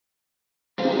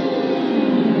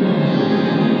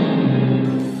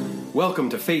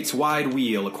Welcome to Fate's Wide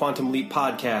Wheel, a Quantum Leap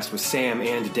podcast with Sam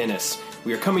and Dennis.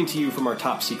 We are coming to you from our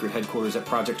top secret headquarters at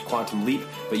Project Quantum Leap,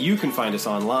 but you can find us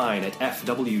online at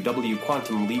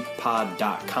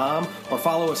fwwquantumleappod.com or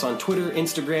follow us on Twitter,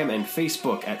 Instagram, and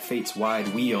Facebook at Fate's Wide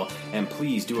Wheel. And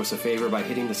please do us a favor by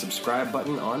hitting the subscribe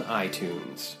button on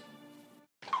iTunes.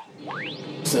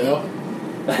 So,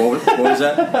 what was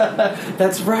that?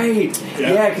 That's right.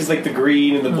 Yeah, because like the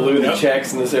green and the blue, the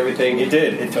checks and this everything, it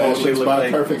did. It totally looked like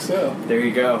perfect cell. There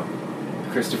you go,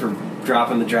 Christopher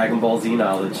dropping the Dragon Ball Z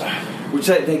knowledge. Which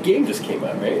that game just came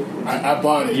out, right? I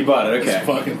bought it. You bought it, okay? It's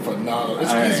fucking phenomenal.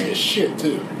 It's easy as shit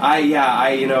too. I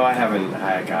haven't.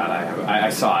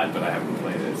 I saw it, but I haven't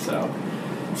played it. So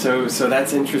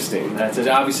that's interesting. That's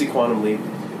obviously Quantum Leap.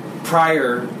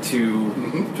 Prior to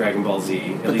Dragon Ball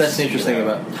Z. But that's interesting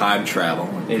about time travel.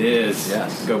 It is.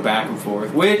 Yes. Go back and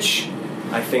forth. Which,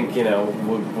 I think,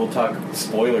 we'll talk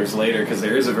spoilers later, because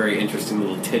there is a very interesting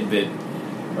little tidbit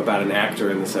about an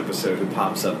actor in this episode who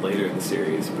pops up later in the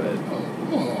series. But,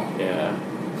 yeah.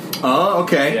 Oh,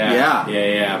 okay.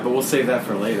 Yeah. But we'll save that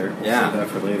for later.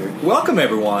 Welcome,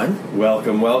 everyone.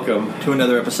 Welcome. To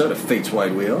another episode of Fate's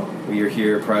Wide Wheel. We are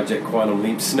here at Project Quantum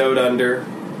Leap, snowed under.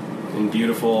 And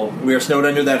beautiful. We are snowed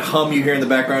under. That hum you hear in the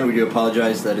background, we do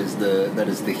apologize. That is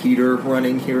the heater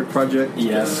running here at Project.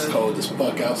 Yes. It's cold as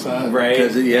fuck outside. Right.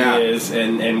 It is.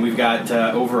 And we've got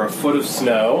over a foot of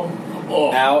snow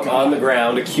out on the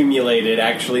ground, accumulated,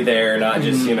 actually there, not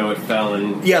just, it fell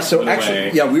and so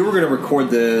actually, away. we were going to record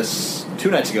this 2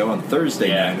 nights ago on Thursday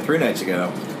night, 3 nights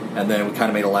ago. And then we kind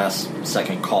of made a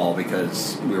last-second call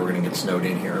because we were going to get snowed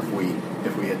in here if we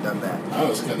had done that. I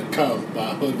was going to come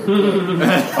by Hoover. If I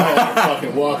had to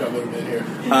fucking walk, I would have been here.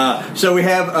 So we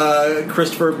have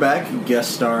Christopher back,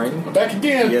 guest starring. I'm back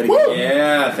again. Woo!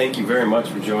 Yeah, thank you very much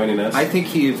for joining us. I think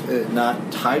he's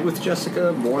not tied with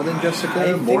Jessica, more than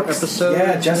Jessica, more episodes.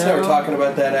 Yeah, Jess and I were talking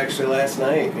about that actually last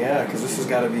night. Yeah, because this has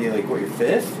got to be like, your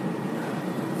fifth?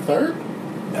 Third?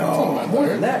 No, more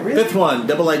than that, really? Fifth one,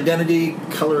 Double Identity,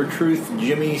 Color of Truth,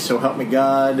 Jimmy, So Help Me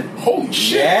God. Holy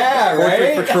shit! Yeah,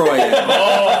 right? Portrait for Troian.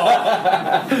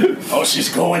 Oh, she's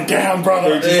going down,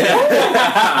 brother. They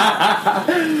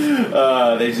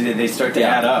start to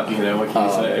add up, what can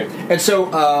you say? And so,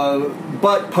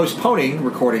 but postponing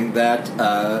recording that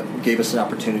gave us an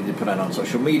opportunity to put out on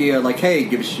social media, like, hey,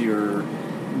 give us your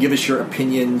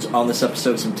opinions on this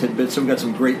episode, some tidbits. So we've got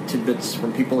some great tidbits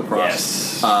from people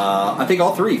across, I think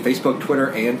all three, Facebook,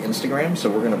 Twitter, and Instagram. So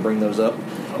we're going to bring those up.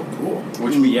 Oh, cool.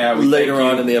 Which we later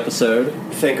on in the episode.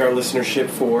 Thank our listenership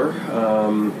for.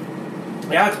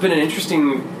 It's been an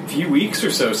interesting few weeks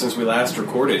or so since we last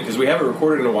recorded, because we haven't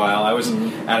recorded in a while. I was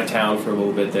out of town for a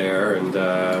little bit there, and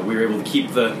we were able to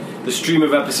keep the stream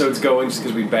of episodes going just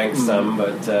because we banked some.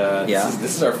 But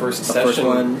this is our first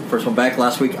session. First one back.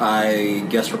 Last week I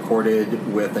guest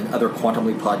recorded with another Quantum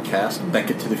Leap podcast,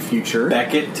 Beckett to the Future.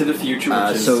 Beckett to the Future,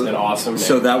 which is an awesome name.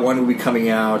 So that one will be coming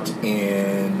out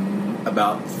in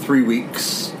about 3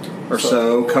 weeks. Or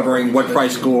so covering What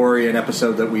Price Glory, an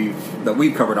episode that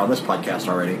we've covered on this podcast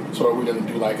already. So are we going to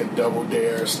do like a Double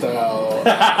Dare style?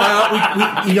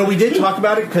 We did talk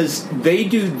about it because they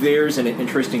do theirs in an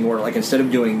interesting order. Like, instead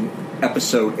of doing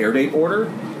episode air date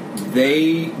order,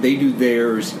 they do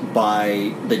theirs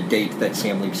by the date that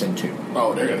Sam leaps into.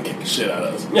 Oh, they're going to kick the shit out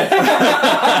of us.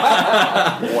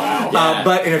 Wow.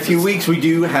 But in a few weeks, we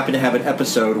do happen to have an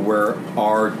episode where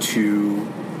our two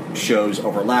shows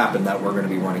overlap, and that we're going to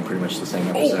be running pretty much the same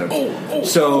episode.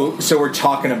 So we're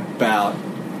talking about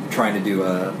trying to do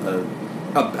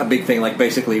a big thing. Like,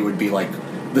 basically it would be like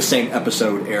the same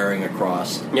episode airing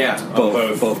across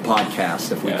both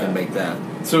podcasts, if we can make that.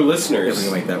 So listeners, if we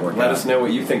can make that work, let us know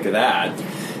what you think of that,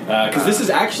 because this is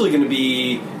actually going to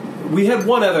be. We had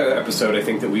one other episode, I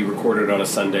think, that we recorded on a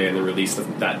Sunday and then released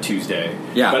that Tuesday.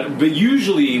 Yeah. But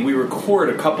usually we record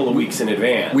a couple of weeks in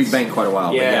advance. We bank quite a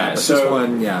while. But so, this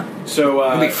one, So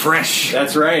it'll be fresh.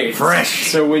 That's right.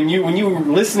 Fresh. So when you were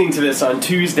listening to this on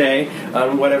Tuesday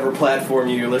on whatever platform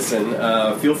you listen,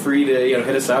 feel free to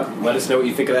hit us up. Let us know what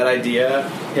you think of that idea.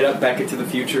 Hit up Beckett to the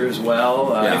Future as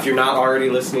well. If you're not already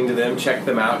listening to them, check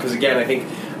them out. Because again, I think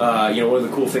one of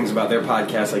the cool things about their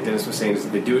podcast, like Dennis was saying, is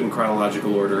that they do it in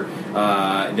chronological order.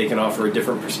 They can offer a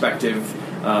different perspective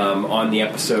on the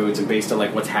episodes, and based on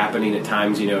like what's happening at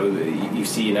times, you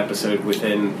see an episode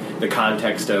within the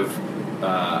context of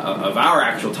our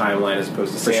actual timeline as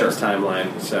opposed to Sam's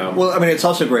timeline. So, well, I mean, it's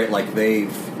also great. Like,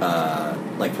 they've,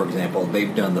 for example,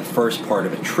 they've done the first part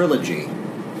of a trilogy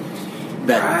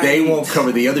that they won't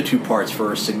cover the other two parts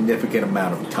for a significant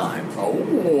amount of time.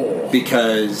 Oh.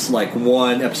 Because, like,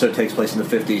 one episode takes place in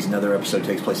the 50s, another episode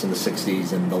takes place in the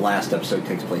 60s, and the last episode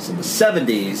takes place in the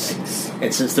 70s.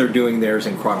 And since they're doing theirs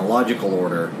in chronological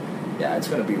order, yeah, it's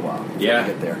going to be a while before we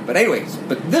get there. But anyways,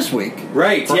 this week...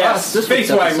 Right, for us, this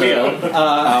week's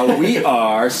episode, we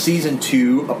are Season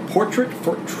 2, A Portrait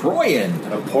for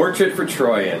Troian. A Portrait for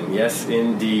Troian, yes,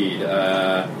 indeed.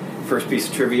 First piece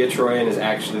of trivia, Troian is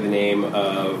actually the name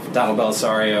of Donald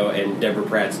Belisario and Deborah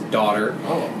Pratt's daughter.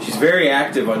 Oh. She's very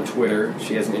active on Twitter.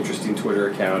 She has an interesting Twitter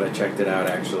account. I checked it out,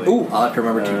 actually. Ooh, I'll have to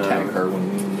remember to tag her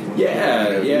when...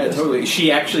 Yeah, totally.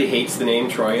 She actually hates the name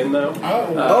Troian, though.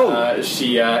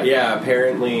 She,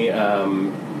 apparently,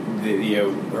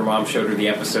 her mom showed her the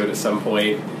episode at some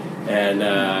point, and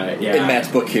in Matt's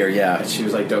book here, she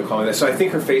was like, "Don't call me that." So I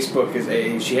think her Facebook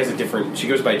is she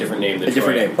goes by a different name than a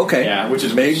different Troian. name. Okay, yeah, which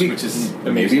is amazing.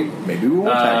 Maybe we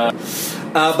won't tag her.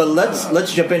 But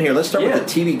let's jump in here. Let's start with the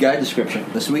TV guide description.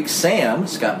 This week, Sam,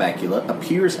 Scott Bakula,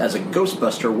 appears as a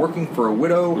Ghostbuster working for a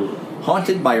widow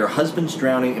haunted by her husband's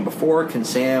drowning, and before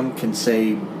Sam can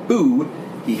say boo,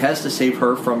 he has to save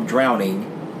her from drowning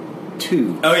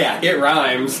too. Oh yeah, it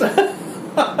rhymes.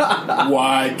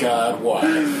 Why, God,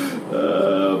 why?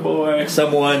 Oh boy.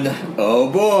 Oh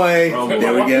boy.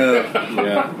 There we go.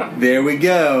 Yeah. There we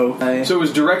go. So it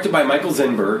was directed by Michael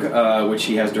Zinberg, which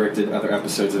he has directed other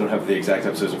episodes. I don't have the exact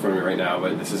episodes in front of me right now,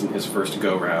 but this isn't his first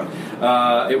go-round.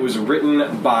 It was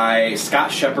written by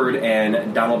Scott Shepard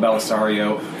and Donald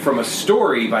Belisario from a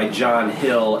story by John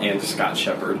Hill and Scott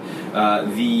Shepard.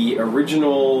 The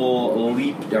original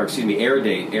air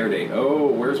date. Oh,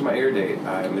 where's my air date?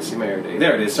 I'm missing my air date.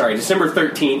 There it is. Sorry, December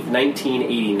 13th,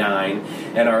 1989.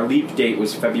 And our leap date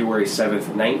was February 7th,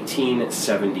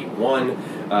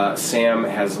 1971. Sam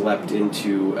has leapt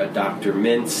into Dr.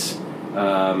 Mintz,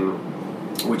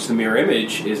 which the mirror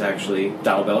image is actually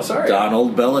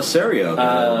Donald Belisario.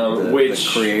 The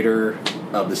creator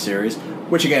of the series.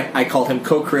 Which, again, I call him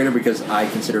co-creator because I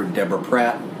consider Deborah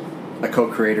Pratt a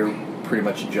co-creator pretty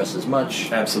much just as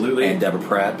much. Absolutely. And Deborah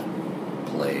Pratt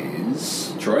plays...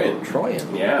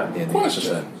 Troian. Yeah.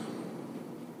 Question.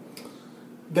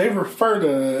 They refer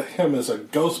to him as a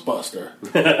Ghostbuster.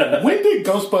 When did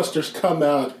Ghostbusters come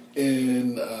out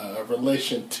in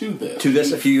relation to this? To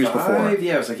this a few years before.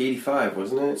 Yeah, it was like 85,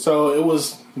 wasn't it? So it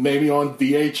was maybe on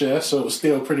VHS, so it was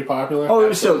still pretty popular? Oh, it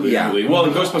was still, yeah. Well,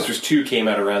 the Ghostbusters 2 came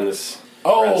out around this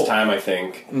time, I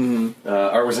think. Mm-hmm.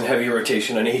 Or it was in heavy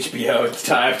rotation on HBO at the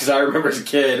time, because I remember as a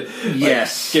kid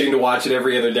getting to watch it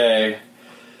every other day.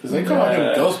 Because they call him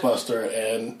Ghostbuster,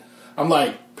 and I'm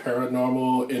like,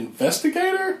 paranormal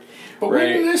investigator? But when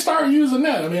did they start using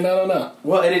that? I mean, I don't know.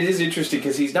 Well, and it is interesting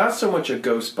because he's not so much a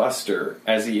Ghostbuster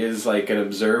as he is like an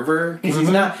observer. Because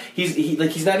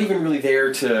he's not even really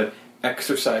there to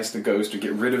exorcise the ghost or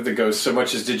get rid of the ghost so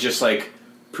much as to just like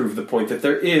prove the point that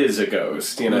there is a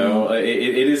ghost. You know, it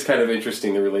is kind of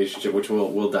interesting, the relationship, which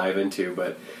we'll dive into.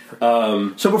 But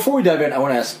so before we dive in, I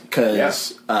want to ask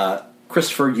because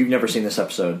Christopher, you've never seen this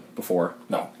episode before.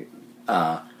 No.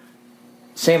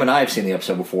 Sam and I have seen the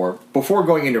episode before. Before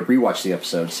going in to rewatch the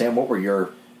episode, Sam, what were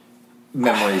your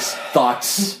memories,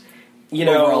 thoughts,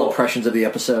 overall impressions of the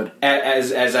episode?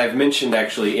 As I've mentioned,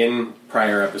 actually, in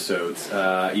prior episodes,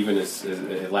 even as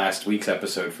last week's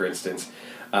episode, for instance,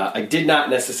 I did not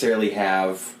necessarily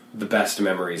have the best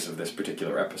memories of this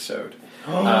particular episode.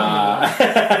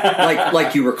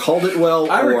 Like you recalled it well?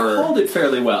 I recalled it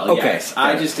fairly well, okay. Yes.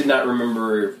 I just did not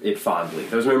remember it fondly.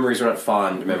 Those memories were not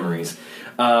fond memories.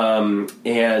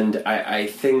 And I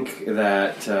think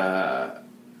that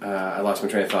I lost my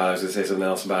train of thought. I was going to say something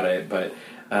else about it, but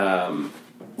the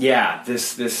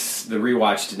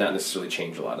rewatch did not necessarily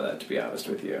change a lot of that, to be honest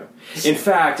with you. In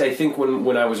fact, I think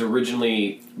when I was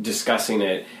originally discussing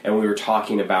it and we were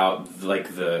talking about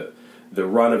like the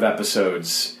run of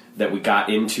episodes that we got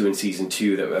into in season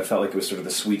 2, that I felt like it was sort of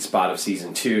the sweet spot of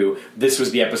season 2. This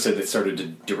was the episode that started to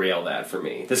derail that for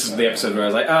me. This is the episode where I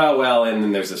was like, oh, well, and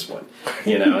then there's this one.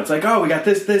 It's like, oh, we got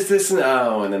this,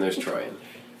 and then there's Troian.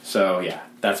 So, yeah,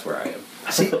 that's where I am.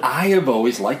 See, I have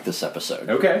always liked this episode.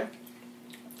 Okay.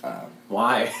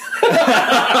 Why?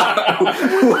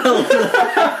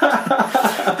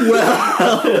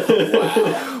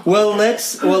 Well,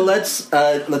 let's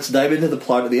dive into the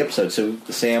plot of the episode. So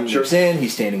Sam jumps in.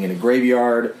 He's standing in a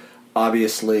graveyard.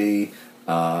 Obviously,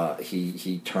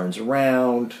 he turns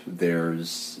around.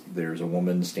 There's a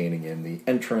woman standing in the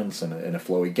entrance in a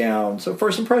flowy gown. So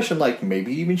first impression, like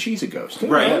maybe even she's a ghost.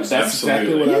 Right. That's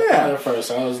exactly what I thought at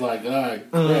first. I was like,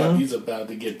 crap, he's about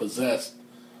to get possessed.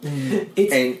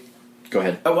 Go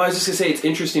ahead. Oh, well, I was just going to say, it's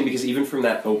interesting because even from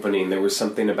that opening, there was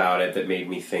something about it that made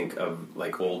me think of,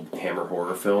 like, old Hammer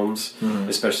horror films,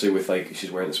 especially with, like, she's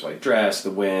wearing this white dress,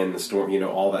 the wind, the storm, you know,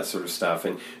 all that sort of stuff.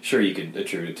 And sure, you could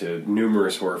attribute it to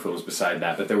numerous horror films beside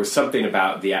that, but there was something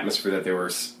about the atmosphere that they were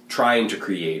trying to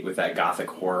create with that gothic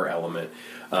horror element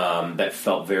that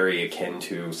felt very akin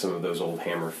to some of those old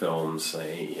Hammer films,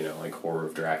 you know, like Horror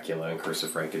of Dracula and Curse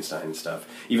of Frankenstein and stuff.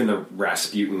 Even the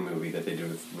Rasputin movie that they did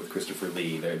with Christopher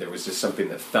Lee, there was just something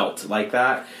that felt like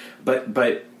that.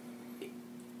 But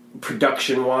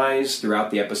production-wise,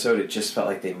 throughout the episode, it just felt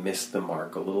like they missed the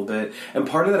mark a little bit. And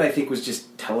part of that, I think, was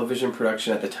just television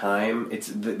production at the time.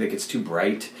 It's too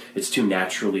bright. It's too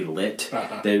naturally lit.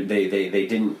 Uh-huh. They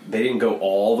didn't go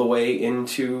all the way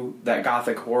into that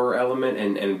gothic horror element,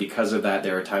 and because of that,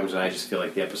 there are times when I just feel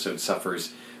like the episode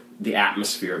suffers. The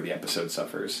atmosphere of the episode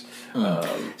suffers.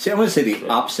 See, I want to say the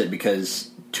opposite,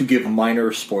 because to give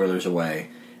minor spoilers away,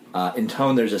 in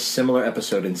tone, there's a similar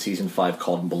episode in Season 5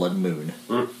 called Blood Moon,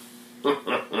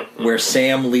 where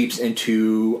Sam leaps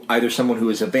into either someone who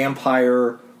is a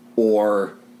vampire,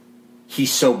 or he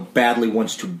so badly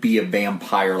wants to be a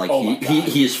vampire, like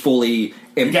he is fully...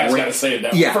 You guys gotta say it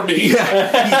now for me.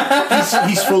 Yeah,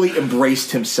 he's fully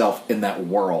embraced himself in that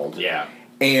world. Yeah.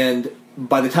 And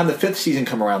by the time the 5th season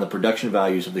come around, the production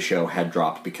values of the show had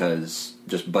dropped because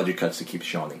just budget cuts to keep the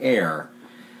show on the air.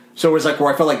 So it was like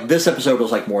where I felt like this episode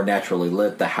was like more naturally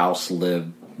lit. The house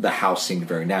seemed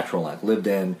very natural and like lived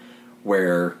in.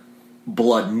 Where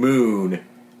Blood Moon,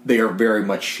 they are very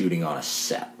much shooting on a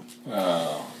set.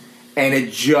 Oh. And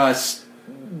it just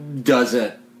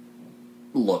doesn't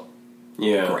look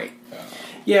great.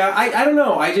 Yeah, I don't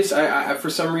know. I for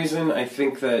some reason, I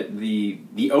think that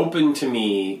the open to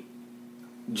me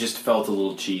just felt a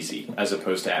little cheesy as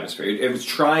opposed to atmospheric. It was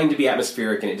trying to be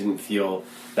atmospheric, and it didn't feel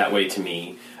that way to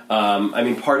me. I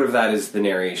mean, part of that is the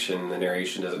narration. The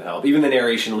narration doesn't help. Even the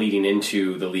narration leading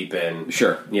into the leap in.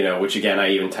 Sure. You know, which again,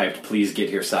 I even typed, please get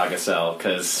here, Saga Cell,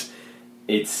 because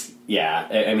it's,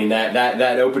 I mean,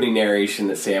 that opening narration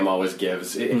that Sam always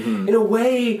gives, in a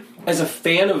way, as a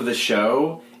fan of the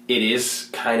show, it is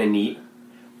kind of neat.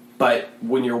 But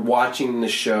when you're watching the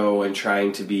show and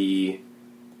trying to be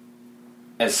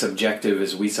as subjective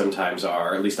as we sometimes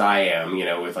are, at least I am, you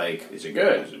know, with like, is it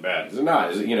good? Is it bad? Is it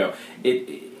not? Is it, you know,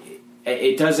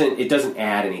 it doesn't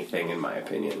add anything, in my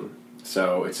opinion.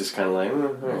 So it's just kind of like,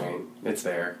 all right, it's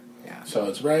there. Yeah. So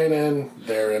it's raining.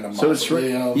 They're in a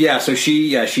mausoleum. So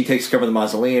she takes cover of the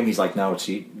mausoleum. He's like, no, it's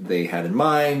they had in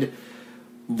mind.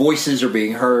 Voices are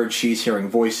being heard. She's hearing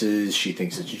voices. She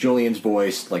thinks it's Julian's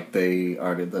voice. Like they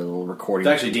are the little recording.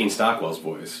 It's actually Dean Stockwell's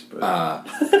voice. But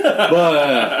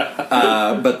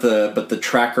but the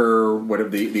tracker, whatever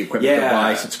the equipment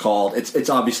device it's called, it's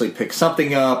obviously picked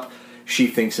something up. She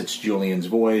thinks it's Julian's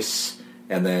voice,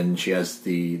 and then she has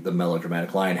the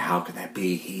melodramatic line, "How could that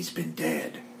be? He's been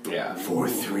dead for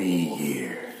 3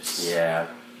 years." Yeah.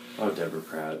 Oh, Deborah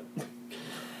Pratt.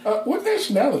 What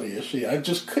nationality is she? I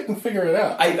just couldn't figure it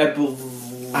out.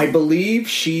 I believe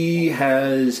she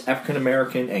has African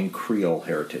American and Creole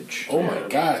heritage. Oh my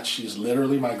God, she's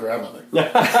literally my grandmother. No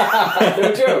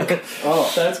joke.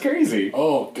 Oh, that's crazy.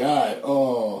 Oh God.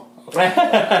 Oh. All right.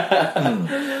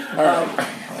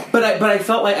 But I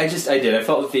felt like I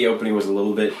felt like the opening was a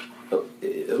little bit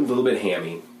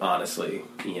hammy, honestly.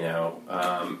 You know,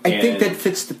 I think that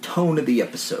fits the tone of the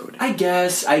episode. I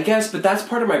guess, but that's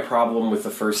part of my problem with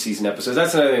the first season episodes.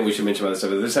 That's another thing we should mention about this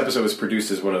episode. This episode was produced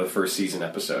as one of the first season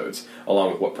episodes,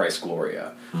 along with What Price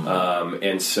Gloria. Mm-hmm.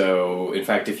 And so, in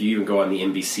fact, if you even go on the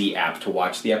NBC app to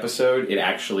watch the episode, it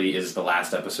actually is the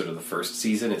last episode of the first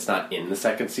season. It's not in the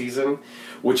second season,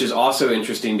 which is also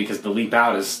interesting because the leap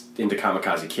out is into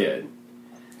Kamikaze Kid.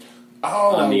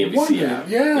 Oh, on the NBC app.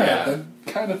 Yeah. That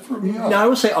kind of threw me off. Now, I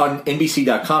would say on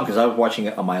NBC.com, because I was watching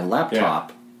it on my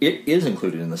laptop, it is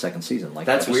included in the second season. Like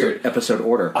that's weird. Episode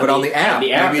order. But on the app,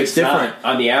 maybe it's different.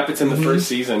 On the app, it's in the first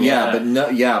season.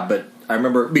 But I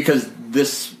remember, because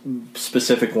this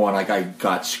specific one, like, I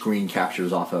got screen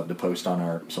captures off of to post on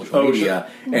our social media,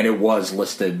 and it was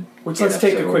listed. Which, let's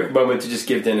take a quick moment to just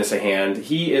give Dennis a hand.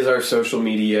 He is our social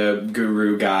media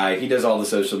guru guy. He does all the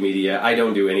social media. I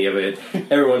don't do any of it.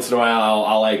 Every once in a while,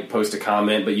 I'll like post a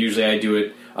comment, but usually I do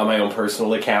it on my own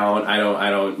personal account. I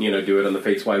don't do it on the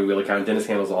Fakes Why Wheel account. Dennis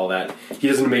handles all that. He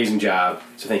does an amazing job.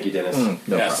 So thank you, Dennis.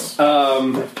 No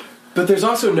problem. But there's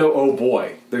also no oh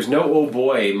boy. There's no oh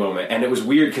boy moment. And it was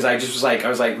weird because I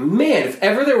was like, man, if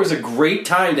ever there was a great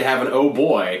time to have an oh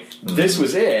boy, this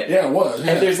was it. Yeah, it was.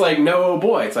 Yeah. And there's like no oh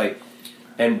boy. It's like,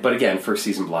 but again, first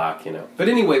season block, you know. But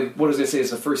anyway, what I was going to say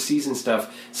is the first season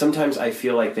stuff, sometimes I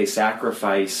feel like they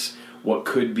sacrifice what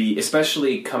could be,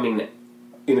 especially coming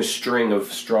in a string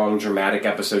of strong dramatic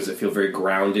episodes that feel very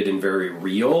grounded and very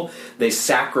real, they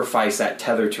sacrifice that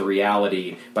tether to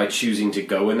reality by choosing to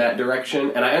go in that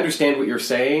direction. And I understand what you're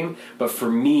saying, but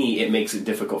for me, it makes it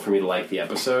difficult for me to like the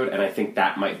episode, and I think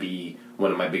that might be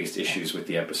one of my biggest issues with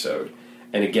the episode.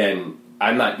 And again,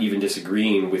 I'm not even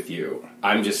disagreeing with you.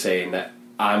 I'm just saying that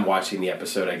I'm watching the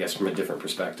episode, I guess, from a different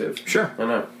perspective. Sure. I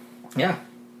know. Yeah.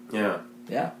 Yeah.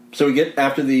 Yeah. So we get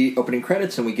after the opening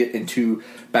credits, and we get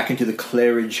back into the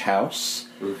Claridge house,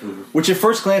 which at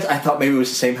first glance I thought maybe it was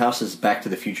the same house as Back to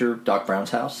the Future, Doc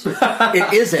Brown's house.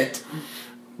 It isn't,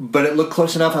 but it looked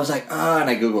close enough. I was like, and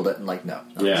I googled it, and no,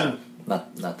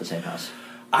 not the same house.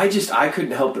 I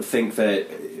couldn't help but think that.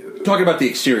 Talking about the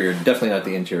exterior, definitely not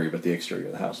the interior, but the exterior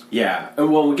of the house. Yeah,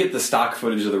 well, we get the stock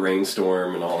footage of the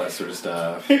rainstorm and all that sort of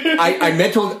stuff. I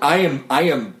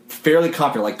am fairly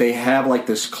confident. Like they have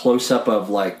this close up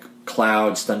of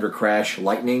clouds, thunder crash,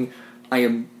 lightning. I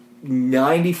am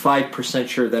 95%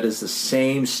 sure that is the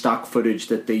same stock footage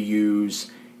that they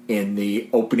use in the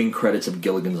opening credits of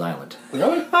Gilligan's Island.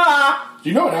 Really?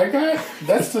 You know what I got?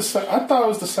 I thought it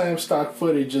was the same stock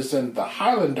footage as in the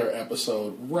Highlander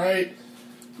episode, right?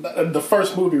 The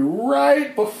first movie,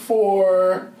 right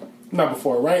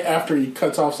after he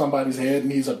cuts off somebody's head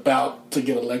and he's about to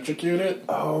get electrocuted.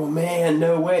 Oh man,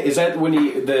 no way! Is that when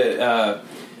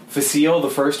Facile, the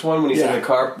first one, when he's in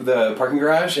the parking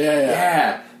garage?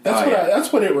 Yeah.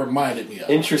 That's what it reminded me of.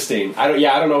 Interesting. I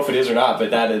don't know if it is or not,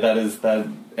 but that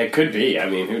it could be. I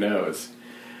mean, who knows?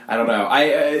 I don't know.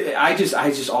 I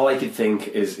just all I could think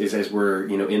is as we're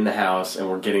in the house and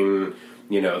we're getting.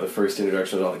 The first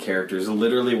introduction of all the characters.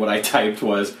 Literally what I typed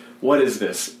was, what is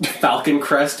this? Falcon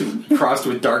Crest crossed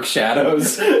with Dark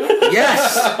Shadows?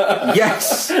 Yes!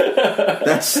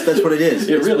 That's what it is.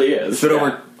 It really is. It's been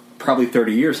over probably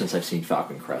 30 years since I've seen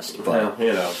Falcon Crest. But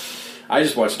well, I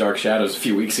just watched Dark Shadows a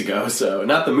few weeks ago, so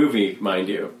not the movie, mind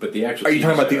you, but the actual. Are you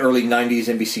talking about the early '90s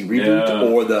NBC reboot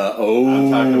or the?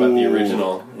 I'm talking about the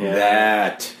original. Yeah.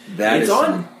 That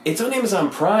it's on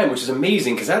Amazon Prime, which is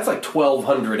amazing because that's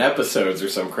 1,200 episodes or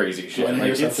some crazy shit.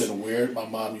 Here's something weird. My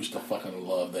mom used to fucking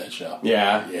love that show.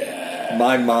 Yeah.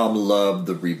 My mom loved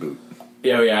the reboot.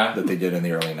 Oh yeah, that they did in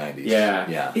the early '90s.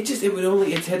 Yeah.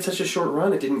 It had such a short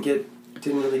run. It didn't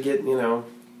really get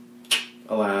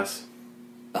Alas.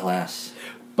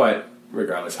 But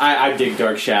regardless, I dig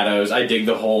Dark Shadows. I dig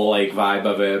the whole vibe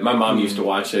of it. My mom used to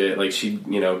watch it. She'd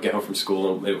get home from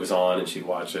school and it was on, and she'd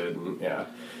watch it. And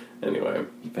anyway,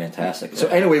 fantastic. So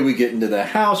anyway, we get into the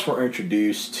house. We're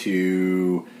introduced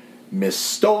to Miss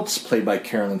Stoltz, played by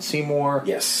Carolyn Seymour.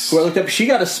 Yes, who I looked up. She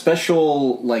got a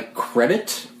special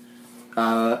credit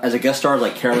as a guest star,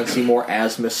 Carolyn Seymour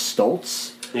as Miss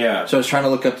Stoltz. Yeah. So I was trying to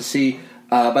look up to see.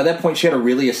 By that point, she had a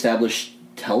really established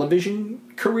television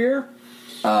career.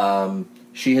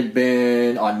 She had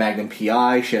been on Magnum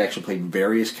P.I. She had actually played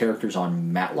various characters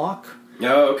on Matlock.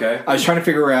 Oh, okay. I was trying to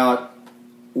figure out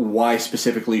why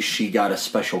specifically she got a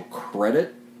special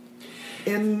credit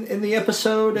in the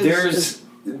episode.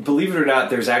 Believe it or not,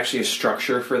 there's actually a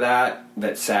structure for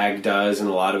that SAG does, and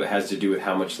a lot of it has to do with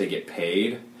how much they get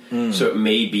paid. So it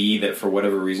may be that for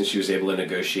whatever reason she was able to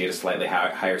negotiate a slightly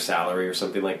higher salary or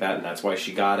something like that, and that's why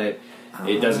she got it.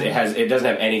 It doesn't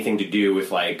have anything to do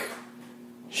with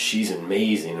she's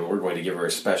amazing and we're going to give her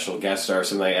a special guest star or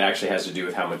something. It actually has to do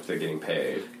with how much they're getting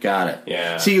paid. Got it.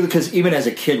 Yeah. See, because even as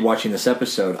a kid watching this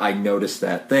episode, I noticed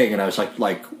that thing, and I was like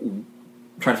trying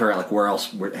to figure out where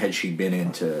else had she been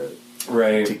in to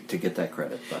get that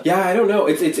credit. But. Yeah, I don't know.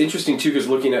 It's interesting too because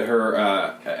looking at her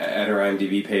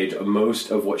IMDb page,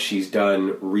 most of what she's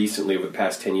done recently over the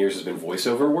past 10 years has been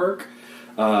voiceover work.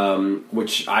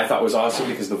 Which I thought was awesome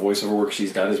because the voiceover work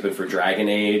she's done has been for Dragon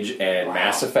Age and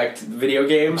Mass Effect video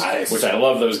games, which I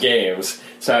love those games.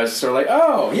 So I was sort of like,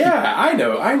 oh yeah, I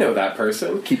know that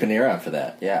person. Keep an ear out for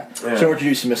that. Yeah. So we're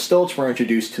introduced to Miss Stoltz. We're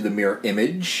introduced to the mirror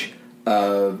image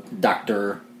of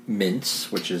Dr.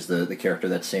 Mintz, which is the character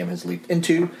that Sam has leaped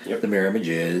into. Yep. The mirror image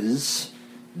is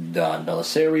Don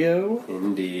Belisario.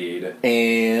 Indeed.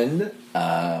 And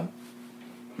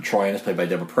Troian is played by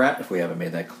Deborah Pratt, if we haven't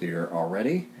made that clear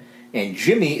already. And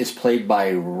Jimmy is played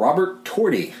by Robert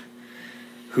Torti,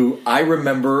 who I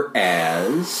remember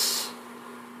as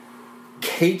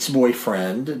Kate's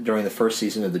boyfriend during the first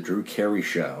season of the Drew Carey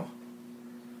Show,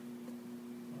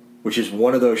 which is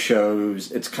one of those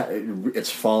shows.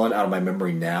 It's fallen out of my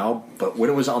memory now, but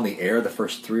when it was on the air, the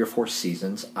first 3 or 4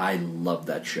 seasons, I loved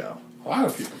that show. A lot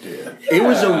of people did. Yeah. It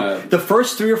was the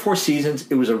first 3 or 4 seasons.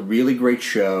 It was a really great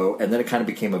show, and then it kind of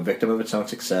became a victim of its own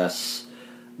success.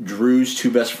 Drew's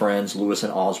 2 best friends, Lewis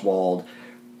and Oswald,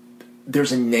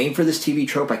 there's a name for this TV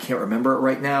trope. I can't remember it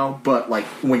right now, but like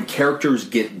when characters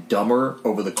get dumber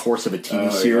over the course of a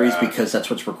TV series because that's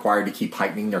what's required to keep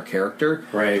heightening their character.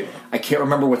 Right. I can't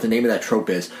remember what the name of that trope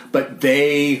is, but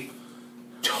they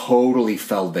totally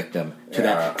fell victim to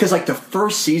that. Because like the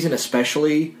first season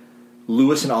especially,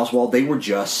 Lewis and Oswald, they were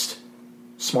just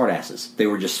smartasses. They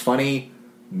were just funny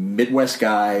Midwest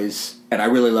guys, and I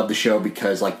really loved the show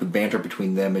because like the banter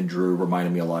between them and Drew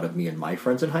reminded me a lot of me and my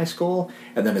friends in high school.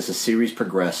 And then as the series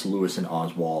progressed, Lewis and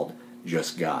Oswald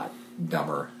just got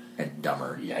dumber and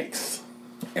dumber. Yikes.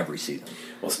 Every season.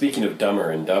 Well, speaking of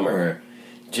dumber and dumber,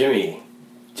 Jimmy.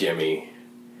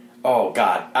 Oh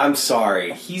God, I'm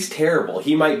sorry. He's terrible.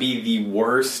 He might be the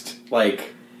worst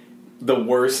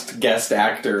guest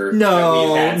actor that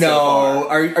we've had so far.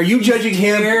 Are you judging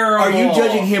him? Terrible. Are you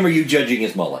judging him or are you judging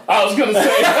his mullet? I was going to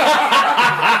say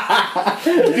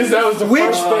because that was the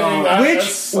first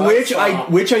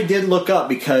thing. Which I did look up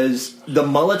because the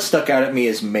mullet stuck out at me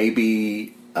as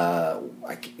maybe I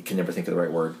can never think of the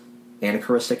right word.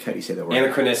 Anachronistic? How do you say that word?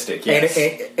 Anachronistic, yes.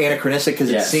 Anachronistic because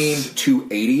it seemed too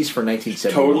 80s for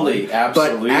 1971. Totally,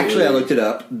 absolutely. But actually, I looked it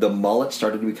up. The mullet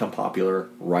started to become popular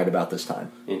right about this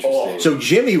time. Interesting. So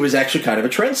Jimmy was actually kind of a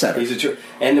trendsetter.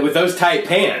 And with those tight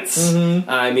pants,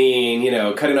 I mean,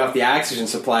 cutting off the oxygen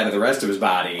supply to the rest of his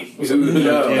body. Who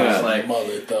knows? Yeah,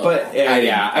 mullet, though. But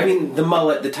I mean, the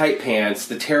mullet, the tight pants,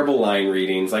 the terrible line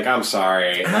readings. Like, I'm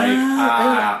sorry.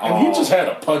 And he just had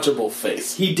a punchable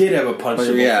face. He did have a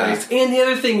punchable face. And the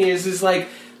other thing is like,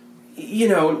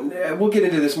 we'll get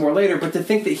into this more later, but to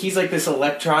think that he's like this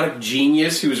electronic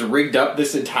genius who's rigged up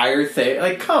this entire thing,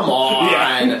 like, come on.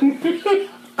 I think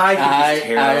he's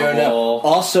terrible. I don't know.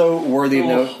 Also, worthy of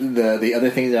note, the other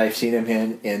thing that I've seen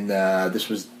him in this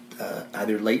was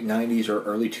either late 90s or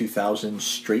early 2000s,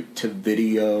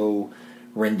 straight-to-video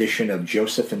rendition of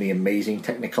Joseph and the Amazing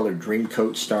Technicolor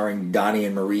Dreamcoat starring Donnie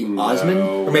and Marie Osmond.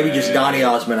 Or maybe just Donnie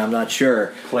Osmond, I'm not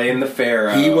sure. Playing the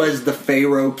Pharaoh. He was the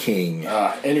Pharaoh King.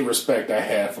 Any respect I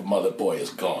had for Mother Boy is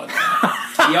gone.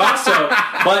 He also,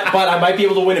 but I might be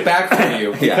able to win it back for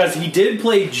you because he did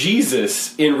play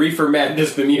Jesus in Reefer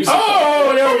Madness the musical.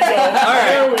 Oh, there we go. All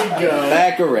right, there we go.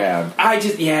 Back around. I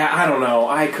don't know.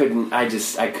 I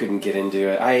couldn't get into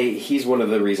it. He's one of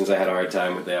the reasons I had a hard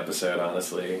time with the episode.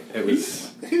 Honestly, it was.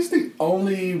 He's the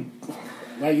only.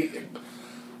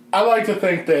 I like to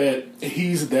think that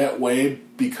he's that way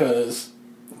because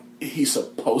he's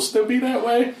supposed to be that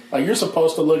way. Like you're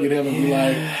supposed to look at him and be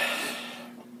like,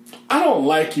 I don't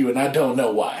like you, and I don't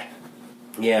know why.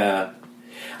 Yeah.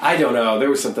 I don't know. There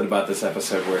was something about this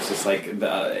episode where it's just like, and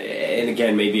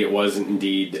again, maybe it wasn't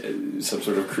indeed some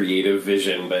sort of creative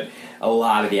vision, but a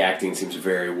lot of the acting seems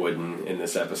very wooden in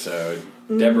this episode.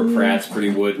 Deborah Pratt's pretty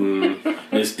wooden.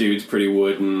 This dude's pretty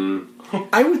wooden.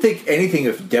 I would think anything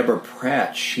of Deborah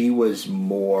Pratt, she was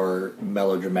more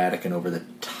melodramatic and over the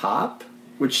top,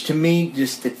 which to me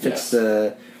just it fits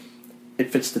the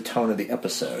tone of the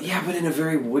episode. Yeah, but in a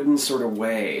very wooden sort of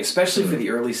way, especially for the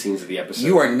early scenes of the episode.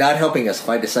 You are not helping us if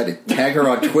I decide to tag her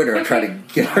on Twitter and try to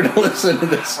get her to listen to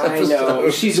this episode. I know.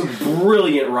 She's a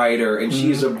brilliant writer, and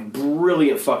she's a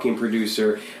brilliant fucking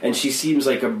producer, and she seems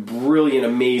like a brilliant,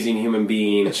 amazing human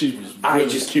being. And she was really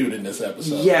cute in this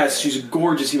episode. Yes, she's a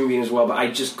gorgeous human being as well, but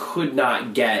I just could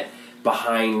not get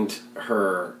behind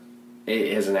her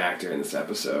as an actor in this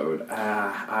episode.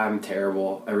 I'm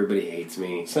terrible. Everybody hates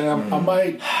me. Sam, I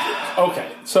might... Okay,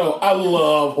 so I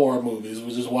love horror movies,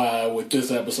 which is why with this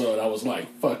episode I was like,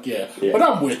 fuck yeah. But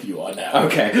I'm with you on that.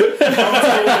 Okay.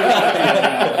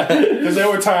 Because there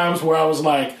were times where I was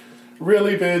like,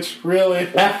 really, bitch? Really?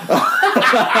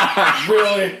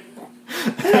 Really?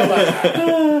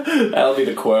 That'll be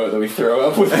the quote that we throw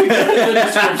up with the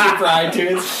description for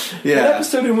iTunes. Yeah. An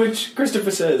episode in which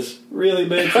Christopher says, "Really,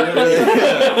 bitch?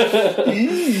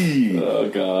 Really?" Oh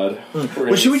God.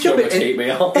 Well, should we jump in? Hate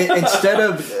mail. instead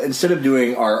of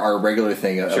doing our regular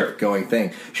thing of going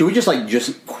thing, should we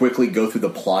just quickly go through the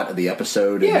plot of the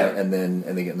episode and then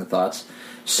get into thoughts?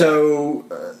 So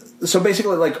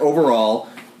basically, like overall,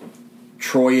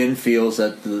 Troian feels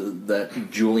that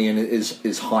Julian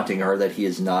is haunting her, that he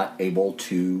is not able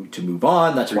to move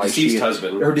on. That's why her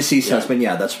deceased husband.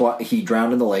 Yeah, that's why he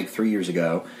drowned in the lake 3 years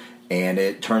ago. And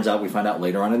it turns out, we find out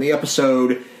later on in the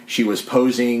episode, she was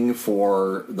posing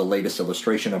for the latest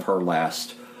illustration of her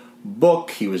last book.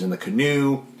 He was in the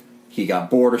canoe. He got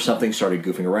bored or something, started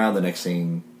goofing around. The next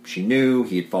thing she knew,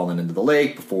 he had fallen into the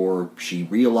lake before she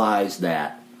realized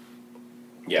that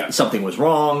something was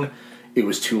wrong. It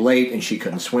was too late, and she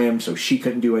couldn't swim, so she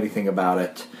couldn't do anything about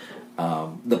it.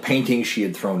 The painting she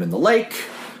had thrown in the lake,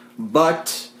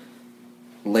 but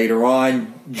later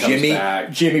on,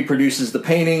 Jimmy produces the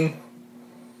painting,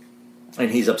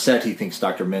 and he's upset. He thinks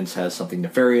Dr. Mintz has something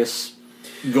nefarious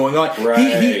going on.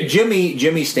 Right.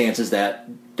 Jimmy's stance is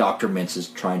that Dr. Mintz is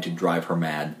trying to drive her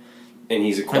mad. And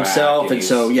he's a quack. Himself, and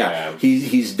so,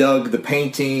 he's dug the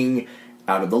painting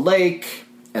out of the lake,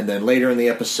 and then later in the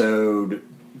episode,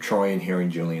 Troian, hearing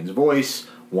Julian's voice,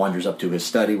 wanders up to his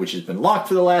study, which has been locked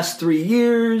for the last 3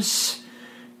 years,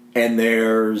 and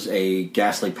there's a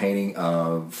ghastly painting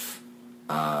of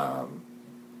kind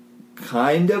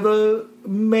of a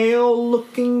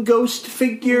male-looking ghost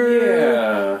figure.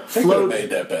 Yeah. They could have made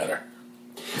that better.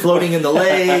 Floating in the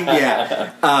lake,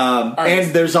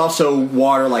 and there's also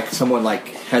water, like someone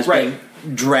has been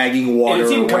dragging water and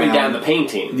it's even coming around. down the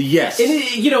painting. Yes. And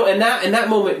in that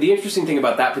moment, the interesting thing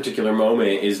about that particular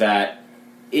moment is that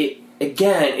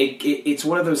it's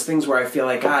one of those things where I feel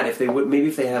like, God, if they had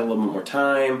a little bit more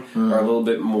time or a little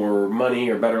bit more money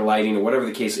or better lighting or whatever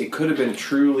the case, it could have been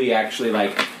truly actually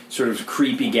like sort of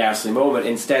creepy, ghastly moment.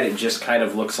 Instead, it just kind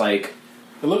of looks like...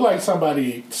 It looked like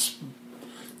somebody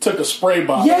took a spray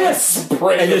bottle. Yes! And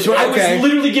sprayed it. I was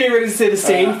literally getting ready to say the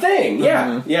same thing.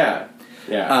 Yeah, yeah.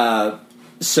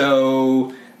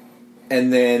 So,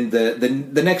 and then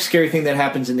the next scary thing that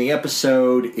happens in the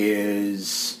episode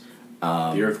is...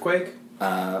 the earthquake?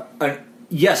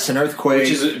 Yes, an earthquake.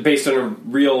 Which is based on a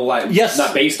real life... Yes.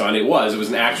 Not based on, it was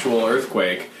an actual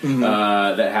earthquake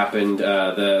that happened.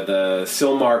 The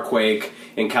Silmar quake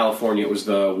in California. It was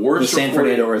the worst... The San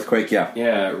Fernando earthquake, yeah.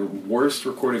 Yeah, worst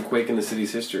recorded quake in the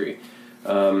city's history.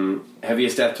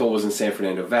 Heaviest death toll was in San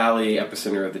Fernando Valley,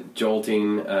 epicenter of the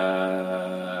jolting.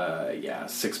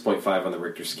 6.5 on the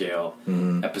Richter scale.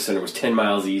 Epicenter was 10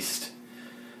 miles east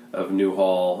of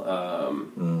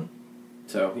Newhall.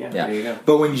 So, there you go.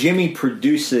 But when Jimmy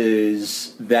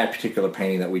produces that particular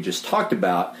painting that we just talked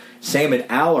about, Sam and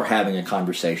Al are having a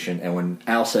conversation, and when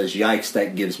Al says, "Yikes,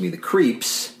 that gives me the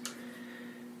creeps,"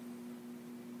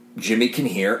 Jimmy can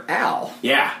hear Al.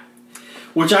 Yeah.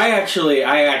 Which I actually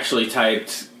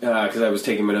typed, because I was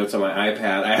taking my notes on my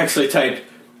iPad, I actually typed,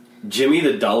 "Jimmy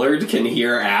the Dullard can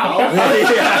hear Al."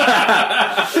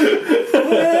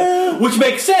 Which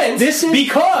makes sense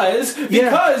because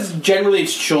generally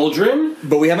it's children.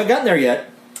 But we haven't gotten there yet.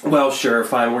 Well, sure,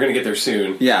 fine, we're going to get there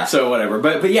soon. Yeah. So whatever.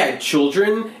 But yeah,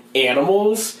 children,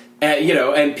 animals,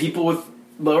 and people with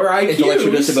lower IQs.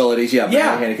 Intellectual disabilities,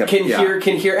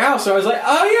 can hear Al. So I was like,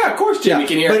 oh yeah, of course Jimmy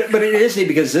can hear. But it is neat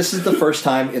because this is the first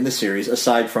time in the series,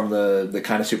 aside from the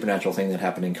kind of supernatural thing that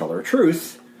happened in Color of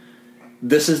Truth,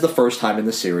 this is the first time in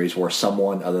the series where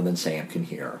someone other than Sam can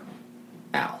hear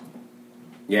Al.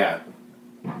 Yeah.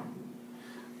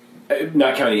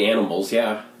 Not counting animals,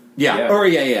 yeah.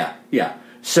 Yeah.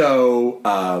 So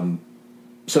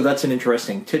that's an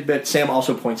interesting tidbit. Sam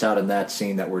also points out in that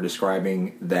scene that we're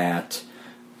describing that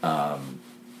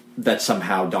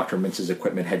somehow Dr. Mintz's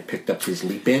equipment had picked up his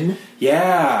leap-in.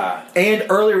 Yeah. And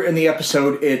earlier in the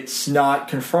episode, it's not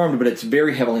confirmed, but it's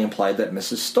very heavily implied that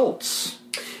Mrs. Stoltz.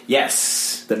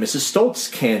 Yes. That Mrs. Stoltz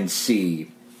can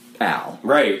see Al.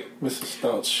 Right. Mrs.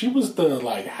 Stoltz. She was the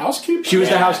housekeeper? She was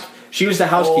the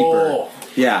housekeeper. Oh.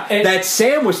 Yeah. And that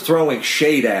Sam was throwing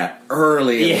shade at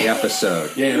early in the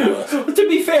episode. Yeah. To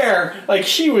be fair,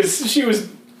 she was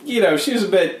a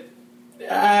bit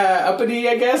uppity,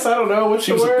 I guess. I don't know what's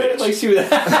the word. She was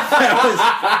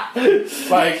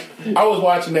I was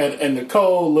watching that and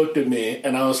Nicole looked at me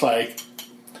and I was like,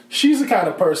 she's the kind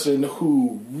of person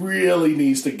who really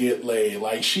needs to get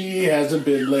laid. She hasn't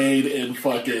been laid in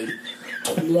fucking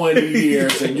 20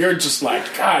 years, and you're just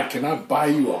like, God, can I buy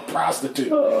you a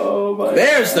prostitute? Oh my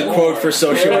There's God. the quote for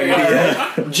social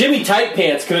media. Jimmy Tight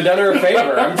Pants could have done her a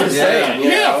favor. I'm just saying.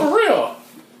 Yeah, for real.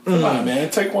 Come on, man.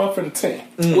 Take one for the team.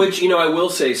 Which, I will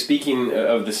say, speaking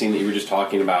of the scene that you were just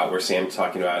talking about, where Sam's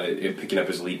talking about it picking up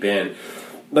his leap in,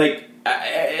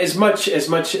 as much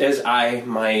as I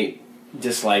might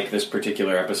dislike this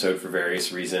particular episode for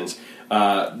various reasons,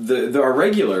 our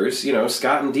regulars,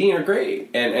 Scott and Dean are great,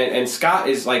 and Scott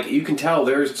is you can tell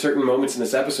there's certain moments in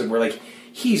this episode where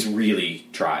he's really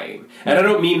trying, and I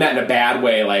don't mean that in a bad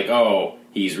way,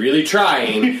 he's really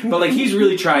trying, but he's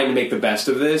really trying to make the best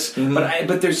of this. Mm-hmm.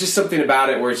 But there's just something about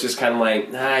it where it's just kind of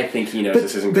I think he knows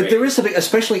this isn't great. But there is something,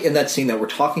 especially in that scene that we're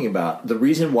talking about. The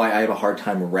reason why I have a hard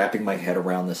time wrapping my head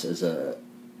around this as a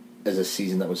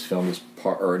season that was filmed as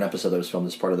part, or an episode that was filmed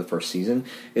as part of the first season,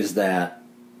 is that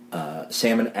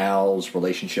Sam and Al's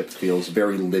relationship feels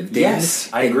very lived in. Yes,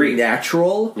 I agree.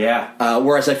 Natural. Yeah.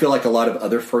 Whereas I feel like a lot of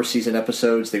other first season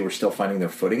episodes, they were still finding their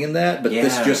footing in that. But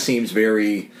this just seems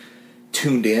very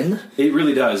tuned in. It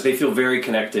really does. They feel very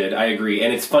connected. I agree.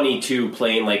 And it's funny, too,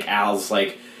 playing Al's,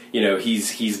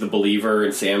 he's the believer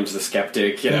and Sam's the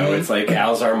skeptic. It's like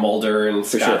Al's our Mulder and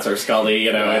Scott's our Scully.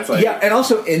 It's like and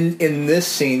also in this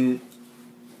scene,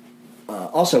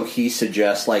 also he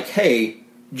suggests like, hey,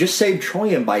 just save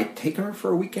Troian by taking her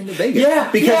for a weekend to Vegas.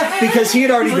 Because he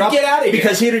had already dropped. Get out of here.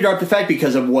 Because he had dropped the fact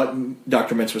because of what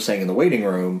Dr. Mintz was saying in the waiting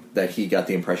room that he got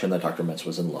the impression that Dr. Mintz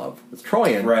was in love with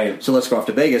Troian. Right. So let's go off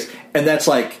to Vegas, and that's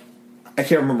like I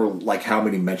can't remember like how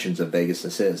many mentions of Vegas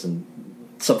this is, and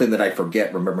something that I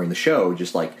forget remembering the show.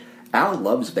 Just like Al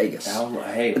loves Vegas.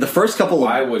 The first couple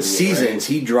of seasons,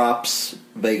 he drops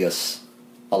Vegas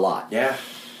a lot. Yeah.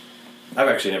 I've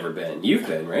actually never been. You've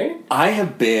been, right? I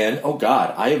have been. Oh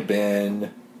God, I have been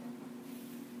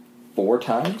 4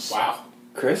 times. Wow,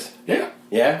 Chris? Yeah.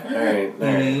 Yeah. All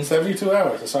right. 72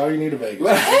 hours. That's all you need to Vegas.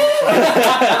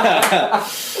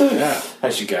 Yeah. I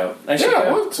should go.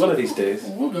 Go. One of these days.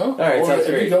 We'll go. All right. Or sounds if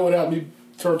great. you go without me,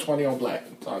 throw 20 on black.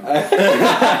 Man,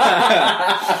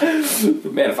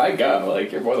 if I go,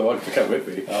 like, you're more than welcome to come with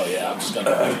me. Oh yeah, I'm just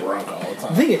gonna be drunk all the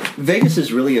time. I think Vegas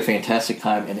is really a fantastic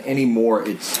time, and anymore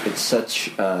it's such.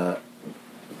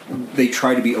 They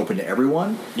try to be open to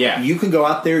everyone. Yeah, you can go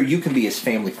out there. You can be as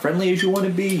family friendly as you want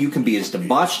to be. You can be as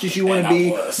debauched as you want to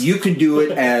be. You can do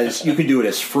it as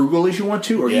frugal as you want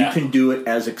to, or you can do it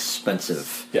as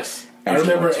expensive. Yes, I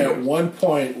remember at one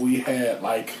point we had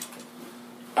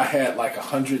I had like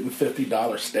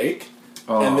 $150 steak.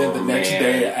 And then the next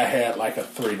day, I had like a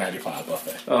 $3.95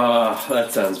 buffet. Oh,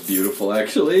 that sounds beautiful,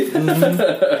 actually.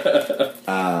 Yeah,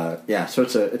 so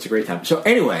it's a great time. So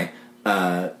anyway,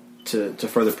 to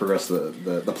further progress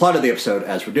the plot of the episode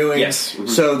as we're doing. Yes. Mm-hmm.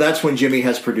 So that's when Jimmy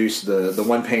has produced the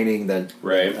one painting that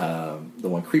the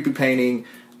one creepy painting.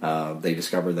 They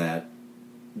discover that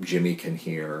Jimmy can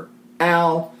hear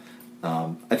Al.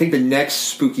 I think the next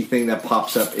spooky thing that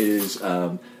pops up is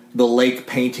the lake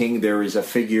painting. There is a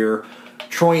figure.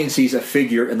 Troian sees a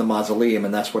figure in the mausoleum,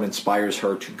 and that's what inspires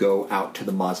her to go out to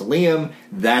the mausoleum.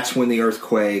 That's when the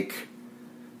earthquake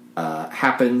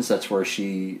happens. That's where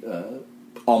she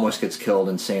almost gets killed,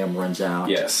 and Sam runs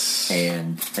out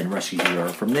and rescues her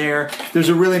from there. There's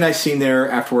a really nice scene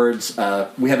there afterwards.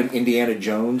 We have an Indiana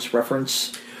Jones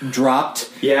reference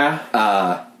dropped.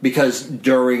 Yeah. Because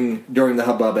during the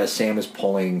hubbub, as Sam is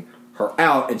pulling her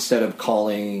out, instead of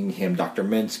calling him Dr.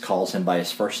 Mintz, calls him by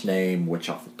his first name, which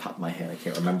off the top of my head I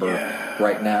can't remember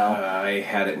right now. I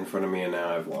had it in front of me and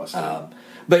now I've lost it.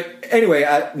 But anyway,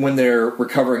 when they're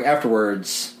recovering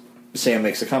afterwards, Sam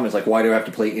makes a comment like, "Why do I have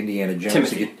to play Indiana Jones?"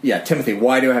 Timothy. Timothy.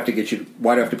 Why do I have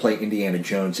to play Indiana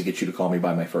Jones to get you to call me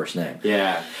by my first name?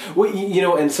 Yeah. Well,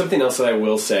 and something else that I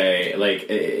will say, like,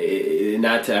 I'm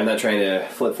not trying to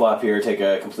flip flop here, take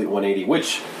a complete 180.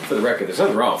 Which, for the record, there's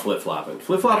nothing wrong with flip flopping.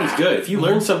 Flip flopping is good. If you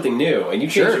learn something new and you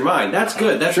change your mind, that's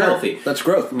good. That's healthy. That's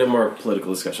growth. No more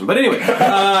political discussion. But anyway,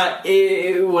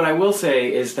 what I will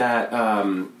say is that,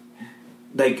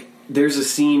 there's a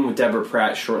scene with Deborah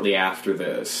Pratt shortly after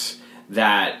this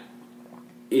that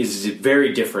is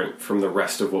very different from the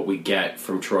rest of what we get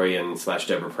from Troian /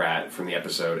 Deborah Pratt from the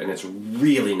episode, and it's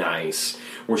really nice,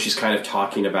 where she's kind of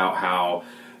talking about how,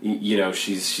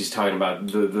 she's talking about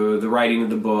the writing of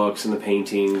the books and the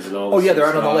paintings and all. Oh yeah, they're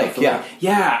out on the lake.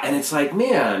 Yeah, and it's like,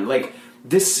 man, like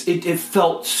this, it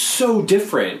felt so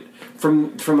different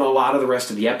from a lot of the rest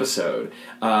of the episode,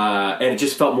 and it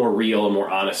just felt more real and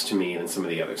more honest to me than some of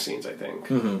the other scenes, I think.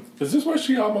 Mm-hmm. Is this where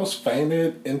she almost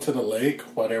fainted into the lake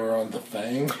while they were on the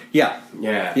thing? Yeah.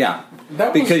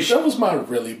 That was my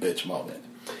really bitch moment.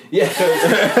 Yeah.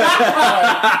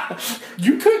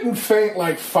 You couldn't faint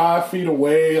like 5 feet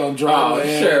away on dry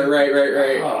land. Sure,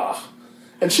 right.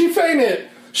 And she fainted.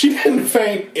 She didn't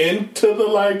faint into the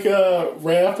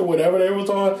raft or whatever they was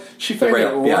on. She fainted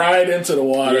right into the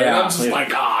water. Yeah. And I'm just like,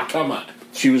 come on.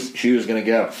 She was going to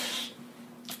go.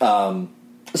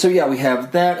 So yeah, we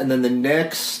have that, and then the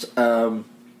next, I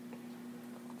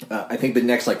think the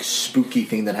next spooky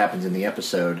thing that happens in the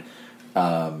episode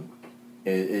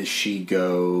is she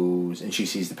goes and she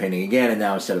sees the painting again, and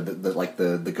now instead of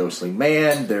the ghostly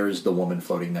man, there's the woman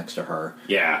floating next to her.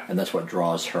 Yeah, and that's what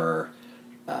draws her.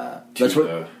 That's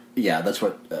what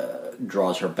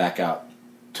draws her back out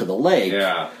to the lake.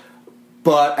 Yeah.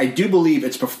 But I do believe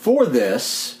it's before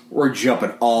this. We're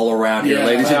jumping all around here,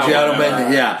 ladies and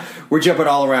gentlemen. Yeah, we're jumping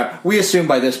all around. We assume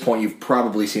by this point you've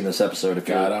probably seen this episode if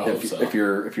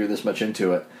you're this much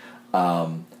into it. A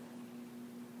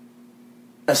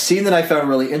scene that I found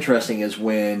really interesting is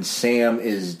when Sam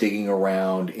is digging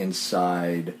around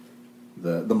inside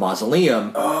the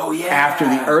mausoleum. Oh yeah. After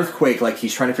the earthquake,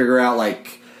 he's trying to figure out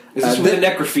Is this where the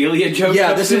necrophilia joke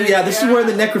comes in? This is where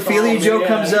the necrophilia joke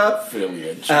comes up.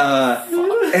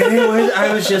 And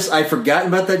anyways, I'd forgotten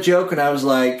about that joke, and I was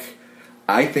like,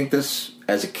 I think this,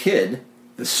 as a kid,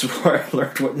 this is where I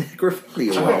learned what necrophilia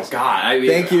was. Oh, God. I mean,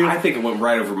 Thank you. I think it went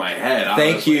right over my head,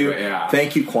 Thank honestly, you. but yeah.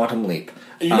 Thank you, Quantum Leap.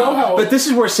 You know how... But this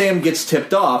is where Sam gets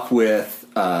tipped off with,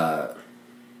 like,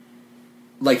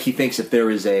 he thinks if there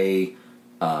is if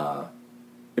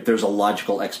there's a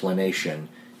logical explanation,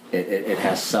 it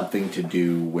has something to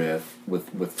do with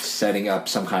setting up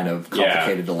some kind of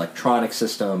complicated electronic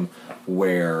system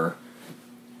where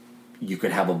you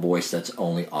could have a voice that's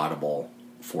only audible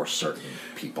for certain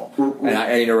people. And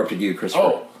I interrupted you,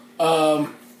 Christopher.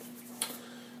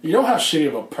 You know how shitty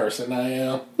of a person I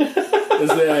am? Is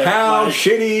that, How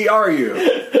shitty are you?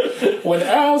 when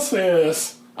Al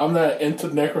says I'm not into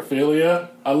necrophilia,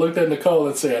 I looked at Nicole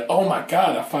and said, "Oh my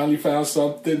God, I finally found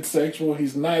something sexual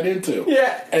he's not into."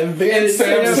 Yeah. And then Sam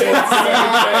said the same thing.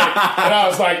 And I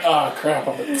was like, "Oh crap,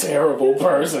 I'm a terrible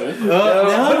person."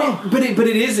 No. But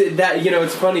it is that,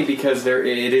 it's funny because it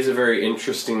is a very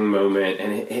interesting moment,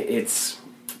 and it's.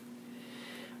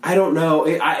 I don't know.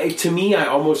 To me, I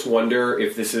almost wonder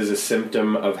if this is a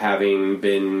symptom of having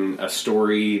been a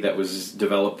story that was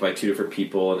developed by two different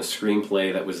people and a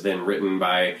screenplay that was then written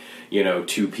by,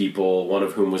 two people, one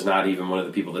of whom was not even one of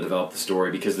the people that developed the story,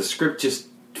 because the script just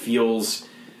feels...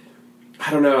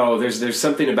 I don't know. There's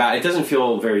something about it. It doesn't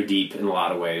feel very deep in a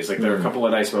lot of ways. Like, there are a couple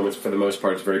of nice moments. For the most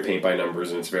part, it's very paint by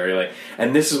numbers, and it's very like...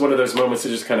 And this is one of those moments that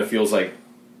just kind of feels like,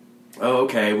 oh,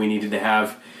 okay, we needed to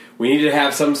have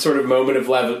some sort of moment of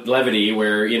levity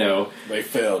where, They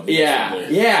failed.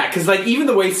 Yeah, because, even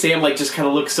the way Sam, just kind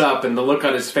of looks up and the look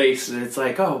on his face, and it's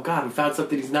like, oh, God, we found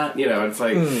something he's not, it's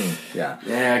like...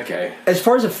 Yeah, okay. As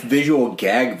far as a visual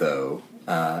gag, though,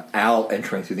 Al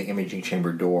entering through the imaging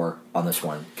chamber door on this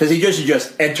one, because he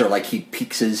just enter, he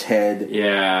peeks his head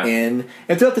in.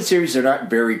 And throughout the series, they're not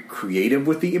very creative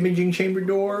with the imaging chamber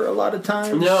door a lot of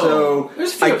times. No. So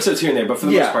there's a few episodes here and there, but for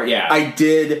the most part,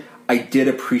 I did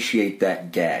appreciate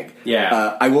that gag.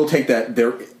 Yeah. I will take that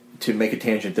there. To make a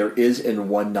tangent, there is in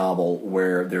one novel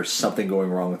where there's something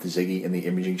going wrong with Ziggy in the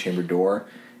imaging chamber door,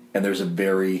 and there's a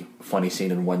very funny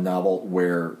scene in one novel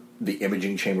where the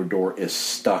imaging chamber door is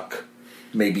stuck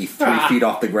maybe 3 feet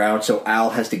off the ground, so Al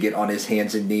has to get on his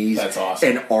hands and knees. That's awesome.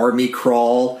 And army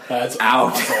crawl awesome.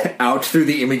 out through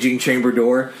the imaging chamber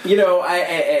door.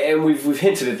 And we've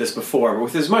hinted at this before, but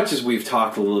with as much as we've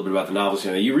talked a little bit about the novels,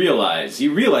 you realize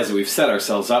that we've set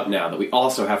ourselves up now that we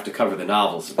also have to cover the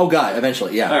novels. Oh God,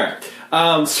 eventually, yeah. All right.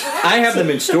 I have them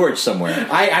in storage somewhere.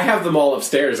 I have them all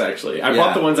upstairs, actually. I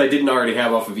bought the ones I didn't already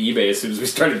have off of eBay as soon as we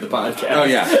started the podcast. Oh,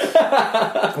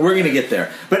 yeah. We're going to get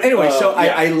there. But anyway,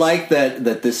 I like that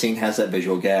this scene has that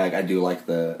visual gag. I do like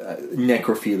the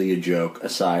necrophilia joke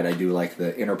aside. I do like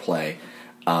the interplay.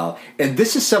 And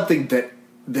this is something that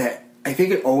I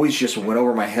think it always just went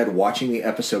over my head watching the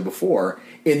episode before.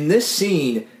 In this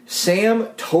scene, Sam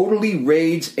totally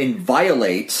raids and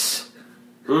violates...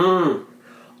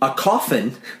 a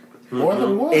coffin more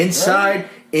than one inside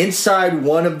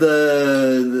one of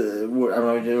the I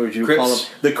don't know what you crypts. call them,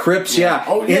 the crypts.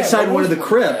 Yeah, inside one of the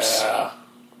crypts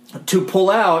to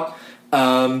pull out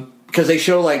because they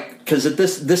show because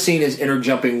this scene is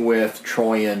interjumping with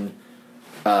Troian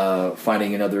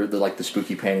finding another the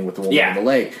spooky painting with the woman in the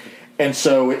lake, and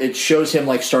so it shows him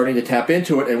starting to tap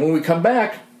into it. And when we come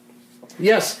back,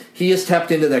 yes, he has tapped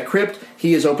into that crypt.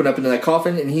 He has opened up into that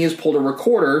coffin, and he has pulled a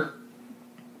recorder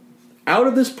out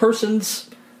of this person's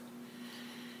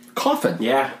coffin.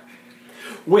 Yeah.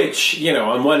 Which,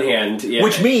 on one hand... Yeah.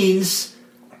 Which means...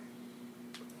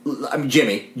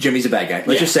 Jimmy's a bad guy.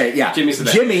 Let's just say, Jimmy's the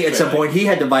bad Jimmy, guy. at some point, he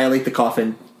had to violate the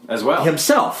coffin as well.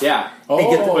 Himself. Yeah.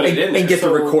 And get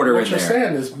the recorder in there. What you're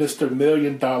saying is Mr. $1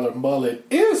 Million Mullet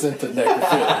is into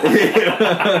necrophilia.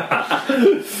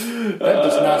 That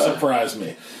does not surprise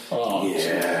me. Oh,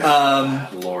 yeah.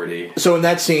 Lordy. So in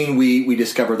that scene, we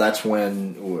discover that's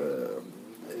when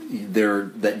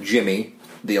that Jimmy,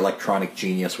 the electronic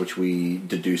genius, which we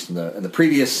deduced in the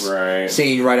previous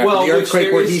scene right after the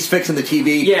earthquake, where he's fixing the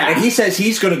TV, and he says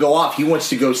he's going to go off. He wants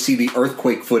to go see the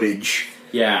earthquake footage.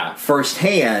 Yeah,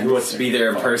 firsthand. He wants to be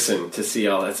there in person to see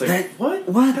all that. It's like what?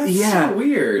 That's so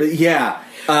weird. Yeah.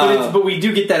 But we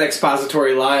do get that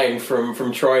expository line from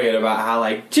Troian about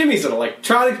how Jimmy's an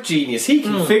electronic genius. He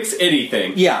can fix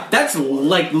anything. Yeah, that's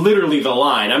literally the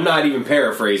line. I'm not even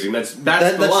paraphrasing. That's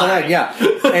the line. Yeah,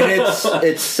 and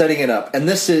it's setting it up. And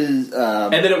this is.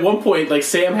 And then at one point,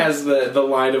 Sam has the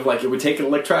line of it would take an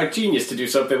electronic genius to do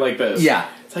something like this. Yeah,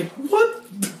 it's like what?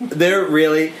 They're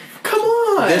really. Come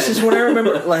on. This is when I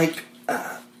remember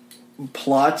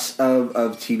plots of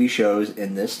TV shows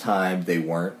in this time. They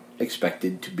weren't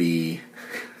expected to be.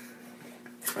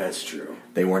 That's true.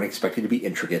 They weren't expected to be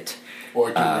intricate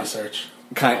or do research.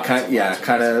 Kind of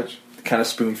kind of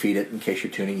spoon feed it in case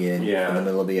you're tuning in Yeah. in the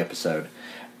middle of the episode.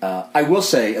 I will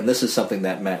say, and this is something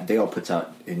that Matt Dale puts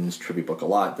out in his trivia book a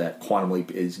lot, that Quantum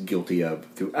Leap is guilty of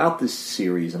throughout this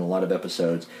series and a lot of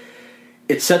episodes.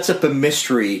 It sets up a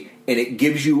mystery, and it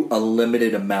gives you a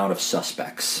limited amount of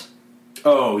suspects.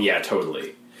 Oh yeah,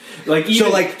 totally. Like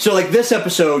this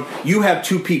episode, you have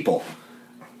two people.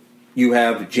 You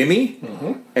have Jimmy,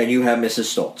 and you have Mrs.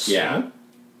 Stoltz. Yeah.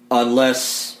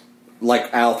 Unless,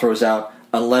 like Al throws out,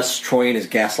 unless Troian is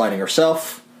gaslighting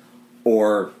herself,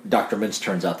 or Dr. Mintz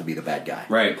turns out to be the bad guy.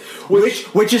 Right.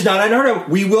 Which is not unheard of.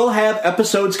 We will have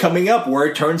episodes coming up where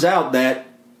it turns out that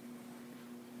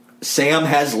Sam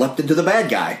has leapt into the bad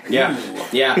guy. Yeah,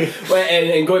 yeah. Well,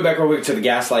 and going back real quick to the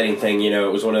gaslighting thing, it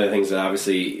was one of the things that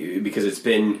obviously, because it's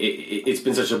been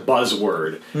such a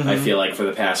buzzword, I feel like, for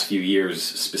the past few years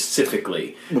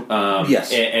specifically.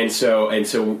 Yes. And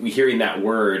so hearing that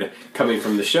word coming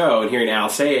from the show and hearing Al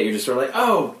say it, you're just sort of like,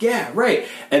 oh, yeah, right.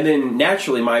 And then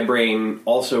naturally my brain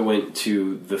also went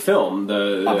to the film,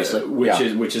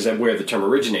 which is where the term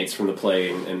originates from the play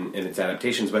and its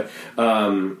adaptations. But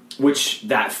which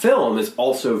that film is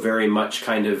also very much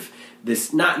kind of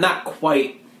this not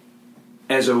quite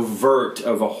as overt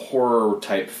of a horror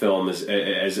type film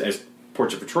as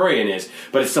Portrait for Troian is,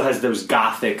 but it still has those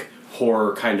gothic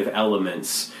horror kind of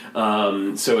elements.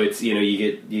 So it's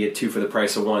you get two for the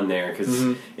price of one there,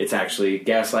 because it's actually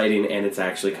gaslighting and it's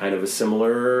actually kind of a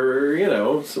similar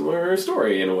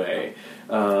story in a way.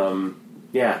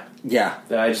 Yeah.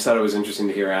 I just thought it was interesting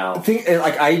to hear Al.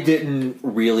 I didn't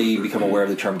really become aware of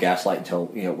the term gaslight until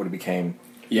when it became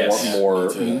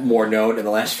more known in the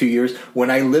last few years.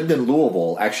 When I lived in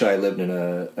Louisville, actually I lived in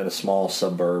a small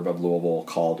suburb of Louisville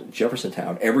called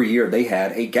Jeffersontown. Every year they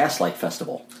had a Gaslight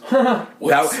Festival.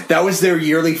 that was their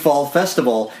yearly fall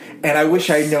festival, and I wish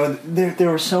I'd known.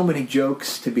 There were so many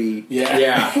jokes to be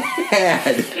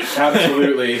had.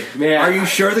 Absolutely. Man. Are you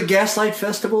sure the Gaslight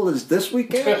Festival is this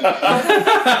weekend?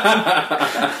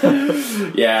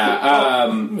 Yeah.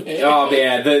 Oh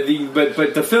man.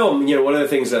 But the film, one of the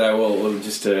things that I will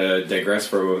just to digress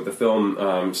for a moment. The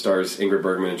film stars Ingrid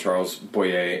Bergman and Charles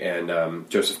Boyer and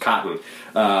Joseph Cotton.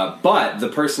 But the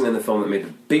person in the film that made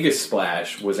the biggest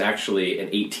splash was actually an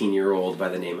 18-year-old by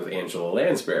the name of Angela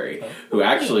Lansbury, who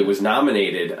actually was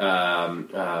nominated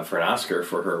for an Oscar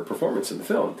for her performance in the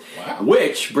film. Wow.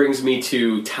 Which brings me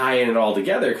to tie in it all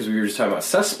together, because we were just talking about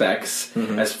suspects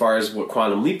as far as what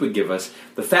Quantum Leap would give us.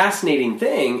 The fascinating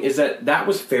thing is that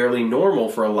was fairly normal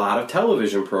for a lot of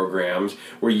television programs,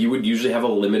 where you would usually have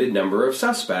a limited number of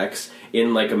suspects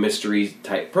in like a mystery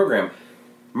type program.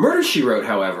 Murder, She Wrote,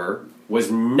 however,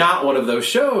 was not one of those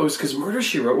shows, because Murder,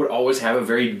 She Wrote would always have a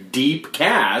very deep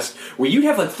cast where you'd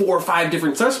have like 4 or 5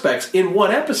 different suspects in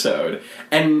one episode,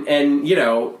 and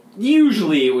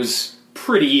usually it was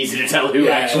pretty easy to tell who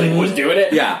actually was doing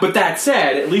it. Yeah. But that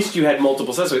said, at least you had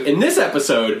multiple suspects. In this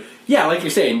episode, like you're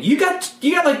saying, you got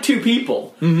like 2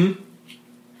 people. Mm-hmm.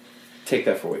 Take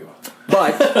that for what you want.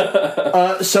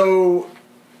 But so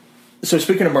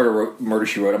speaking of Murder,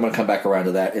 She Wrote, I'm going to come back around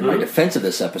to that in my defense of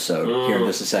this episode here in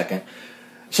just a second.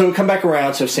 So we come back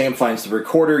around. So Sam finds the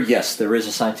recorder. Yes, there is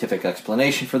a scientific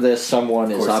explanation for this.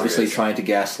 Someone is obviously trying to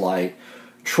gaslight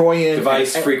Troian.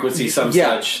 Device, frequency, such.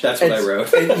 That's what I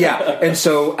wrote. And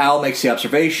so Al makes the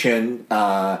observation.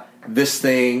 This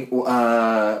thing,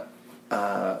 I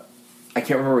can't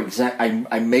remember exactly.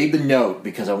 I made the note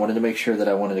because I wanted to make sure that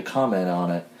I wanted to comment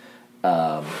on it.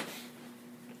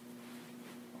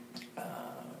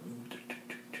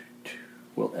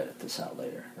 We'll edit this out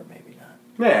later, or maybe not.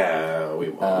 No, we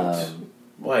won't.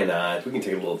 Why not? We can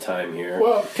take a little time here.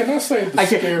 Well, can I say the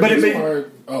scariest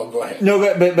part? Oh, go ahead. No,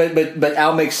 but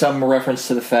Al makes some reference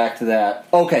to the fact that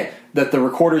that the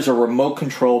recorders are remote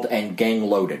controlled and gang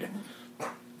loaded.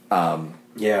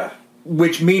 Yeah.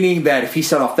 Which meaning that if he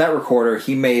set off that recorder,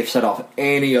 he may have set off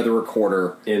any other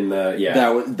recorder in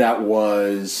the that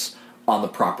was on the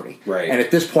property. Right. And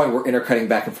at this point, we're intercutting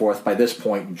back and forth. By this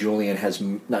point, Troian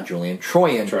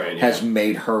has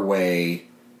made her way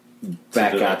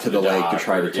back out to the lake to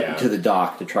try to the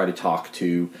dock to try to talk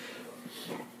to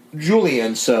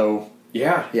Julian. So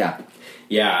yeah.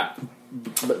 I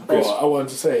wanted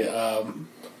to say,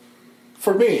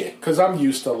 for me, because I'm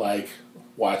used to like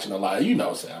watching a lot.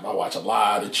 Sam, I watch a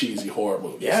lot of cheesy horror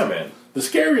movies. Yeah, man. The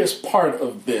scariest part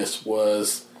of this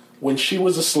was when she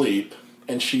was asleep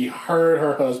and she heard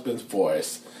her husband's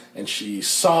voice and she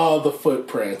saw the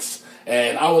footprints.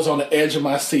 And I was on the edge of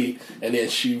my seat, and then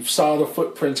she saw the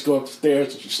footprints go up the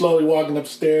stairs, and she's slowly walking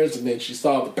upstairs, and then she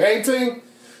saw the painting,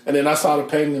 and then I saw the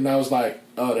painting, and I was like,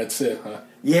 oh, that's it, huh?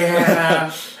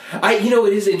 Yeah.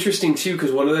 It is interesting too,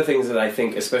 because one of the things that I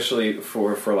think, especially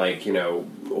for like,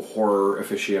 horror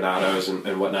aficionados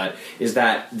and whatnot, is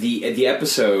that the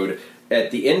episode,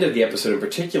 at the end of the episode in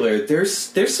particular,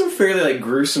 there's some fairly like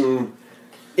gruesome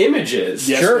images.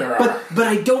 Yes, sure. there are. But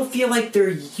I don't feel like they're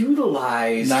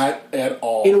utilized not at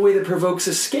all in a way that provokes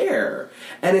a scare.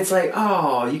 And it's like,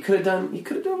 oh, you could have done a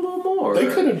little more. They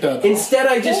could have done instead.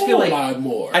 I just feel like lot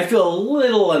more. I feel a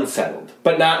little unsettled,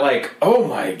 but not like, oh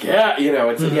my god,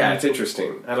 it's it's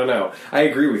interesting. I don't know. I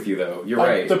agree with you though. You're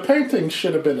right. The painting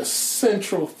should have been a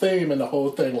central theme in the whole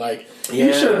thing. Like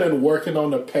he should have been working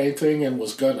on the painting and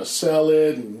was gonna sell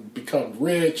it and become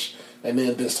rich. And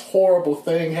then this horrible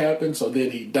thing happened, so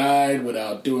then he died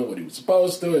without doing what he was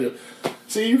supposed to.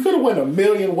 See, you could have went a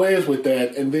million ways with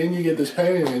that, and then you get this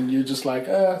painting, and you're just like,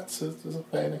 it's a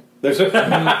painting.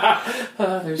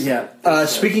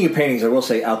 Speaking of paintings, I will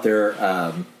say out there,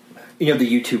 the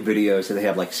YouTube videos that they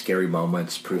have like scary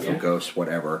moments, proof of ghosts,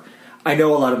 whatever. I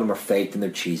know a lot of them are faked and they're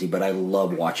cheesy, but I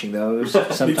love watching those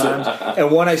sometimes.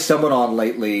 And one I stumbled on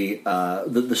lately,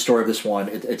 the story of this one,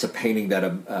 it's a painting that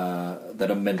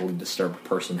a mentally disturbed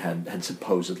person had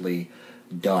supposedly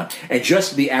done, and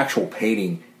just the actual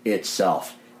painting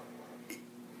itself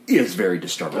is very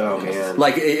disturbing. Oh man!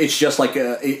 Like it's just like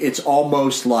it's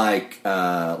almost like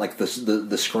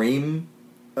the Scream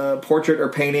portrait or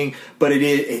painting, but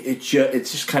it's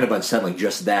just kind of unsettling,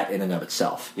 just that in and of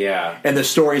itself. Yeah. And the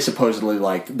story is supposedly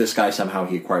like this guy somehow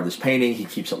he acquired this painting, he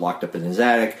keeps it locked up in his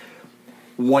attic.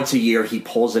 Once a year he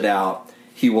pulls it out,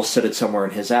 he will set it somewhere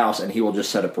in his house, and he will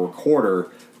just set up a recorder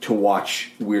to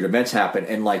watch weird events happen,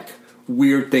 and like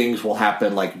weird things will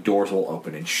happen, like doors will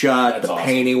open and shut, That's the awesome.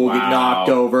 painting will get knocked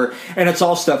over, and it's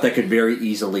all stuff that could very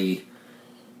easily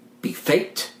be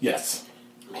faked. Yes.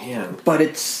 Man. But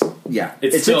it's still, interesting.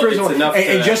 it's enough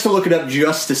and just to look it up,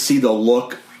 just to see the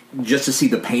look, just to see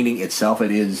the painting itself,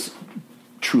 it is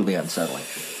truly unsettling.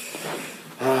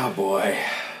 Oh boy.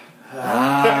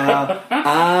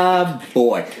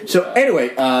 Boy. So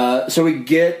anyway, so we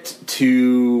get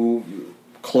to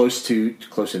close to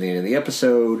the end of the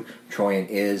episode. Troian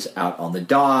is out on the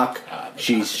dock.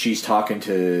 She's talking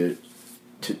to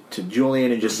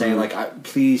Julian and just saying like,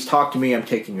 please talk to me. I'm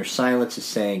taking your silence as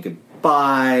saying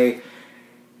goodbye.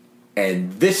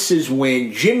 And this is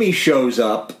when Jimmy shows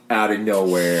up out of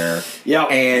nowhere. Yeah.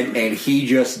 And he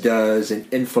just does an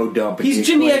info dump. And He's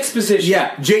Jimmy Exposition.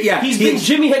 Yeah. He's been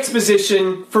Jimmy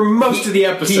Exposition for most of the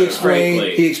episodes,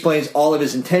 frankly. He explains all of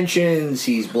his intentions.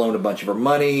 He's blown a bunch of her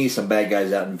money. Some bad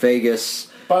guys out in Vegas.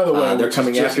 By the way, they're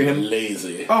coming after him.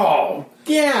 Lazy. Oh,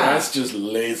 yeah. That's just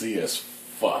lazy as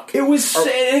fuck. It was,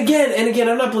 and again,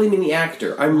 I'm not blaming the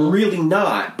actor. I'm really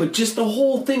not. But just the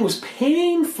whole thing was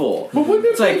painful. But wouldn't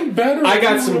it it's like, been better? I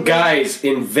got some guys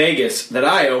in Vegas that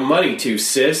I owe money to,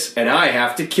 sis, and I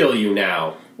have to kill you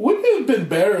now. Wouldn't it have been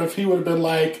better if he would have been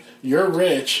like, "You're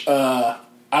rich. I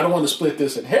don't want to split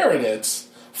this inheritance.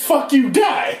 Fuck you,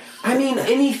 die." I mean,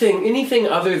 anything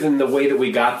other than the way that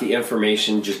we got the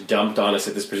information just dumped on us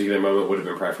at this particular moment would have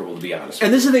been preferable, to be honest.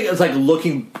 And this is the thing, it's like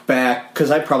looking back, because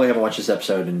I probably haven't watched this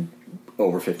episode in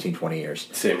over 15, 20 years.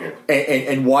 Same here.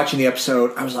 And watching the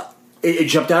episode, I was like, it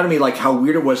jumped out at me like how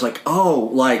weird it was, like, oh,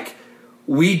 like,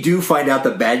 we do find out the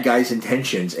bad guy's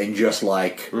intentions and just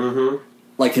like,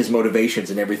 like his motivations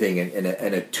and everything in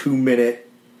a 2-minute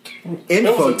info It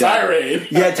was a tirade.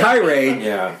 Yeah, tirade.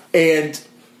 Yeah. And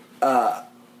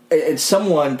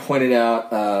someone pointed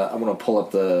out, I'm going to pull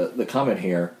up the comment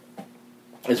here,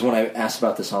 is when I asked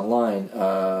about this online,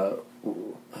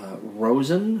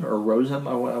 Rosen, I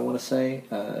want to say.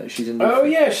 She's in. Oh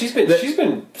yeah, she's been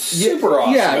super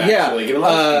awesome. Actually, getting a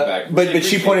lot of feedback. But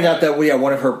she pointed out that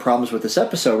one of her problems with this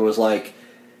episode was like,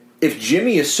 if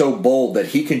Jimmy is so bold that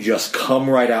he can just come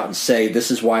right out and say,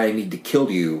 "This is why I need to kill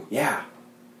you." Yeah.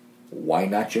 Why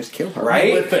not just kill her?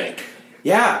 Right? I would think.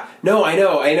 Yeah, no, I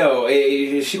know.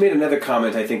 She made another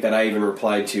comment, I think, that I even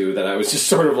replied to, that I was just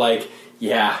sort of like,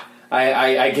 yeah,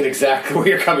 I get exactly where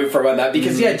you're coming from on that.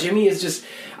 Because, yeah, Jimmy is just,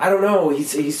 I don't know,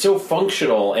 he's so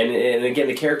functional, and again,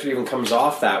 the character even comes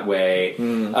off that way.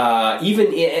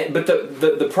 But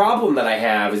the problem that I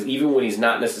have is even when he's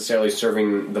not necessarily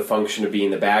serving the function of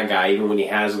being the bad guy, even when he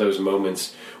has those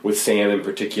moments with Sam in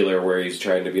particular where he's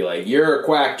trying to be like, you're a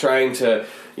quack trying to,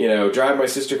 drive my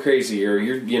sister crazy, or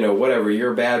you're, whatever,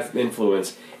 you're a bad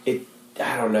influence. I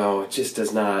don't know, it just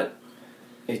does not,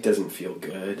 it doesn't feel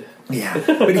good. Yeah.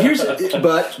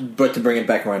 But to bring it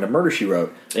back around to Murder, She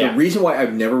Wrote, the reason why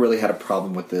I've never really had a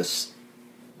problem with this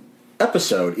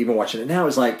episode, even watching it now,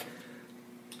 is like,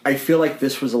 I feel like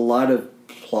this was a lot of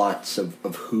plots of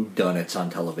whodunits on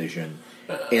television.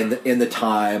 in the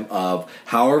time of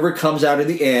however it comes out in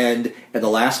the end, and the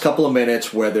last couple of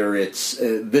minutes, whether it's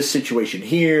this situation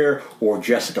here or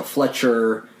Jessica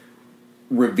Fletcher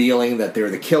revealing that they're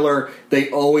the killer, they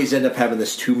always end up having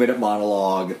this 2-minute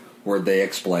monologue where they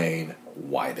explain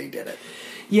why they did it.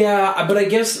 Yeah, but I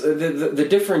guess the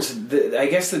difference. I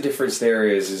guess the difference there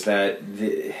is that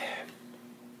the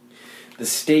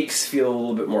stakes feel a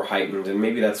little bit more heightened, and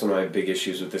maybe that's one of my big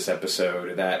issues with this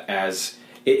episode. That as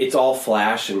it's all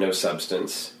flash and no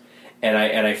substance, and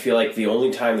I feel like the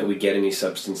only time that we get any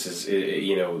substance is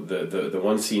the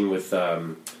one scene with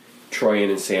Troian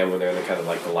and Sam when they're in the kind of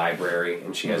like the library,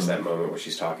 and she has that moment where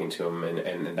she's talking to him,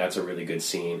 and that's a really good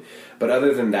scene. But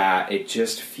other than that, it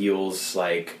just feels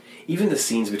like even the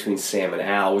scenes between Sam and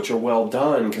Al, which are well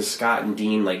done because Scott and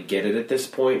Dean like get it at this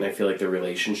point, and I feel like their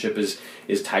relationship is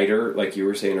tighter, like you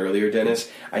were saying earlier, Dennis.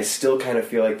 I still kind of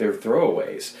feel like they're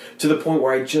throwaways to the point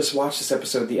where I just watched this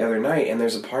episode the other night, and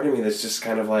there's a part of me that's just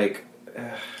kind of like,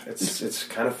 it's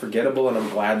kind of forgettable, and I'm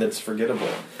glad that it's forgettable.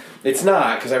 It's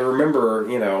not, because I remember,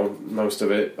 most of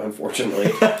it,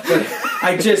 unfortunately. But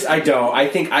I don't. I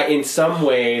think, in some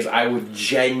ways, I would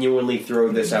genuinely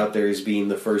throw this out there as being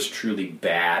the first truly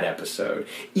bad episode.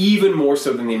 Even more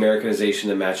so than the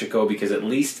Americanization of Machiko, because at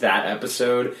least that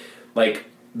episode, like,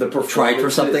 the performance... Tried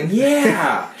for something?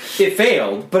 Yeah. It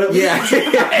failed, but at least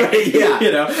tried.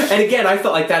 Yeah. And again, I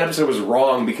felt like that episode was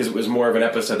wrong because it was more of an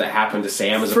episode that happened to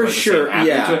Sam as opposed to Sam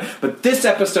happening to it. But this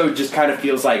episode just kind of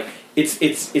feels like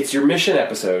it's your mission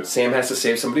episode. Sam has to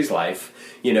save somebody's life.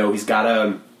 He's got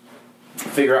to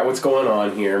figure out what's going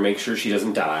on here, make sure she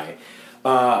doesn't die.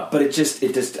 But it just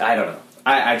I don't know.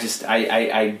 I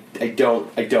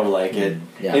don't like it.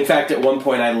 Yeah. In fact, at one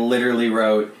point I literally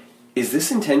wrote, "Is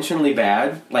this intentionally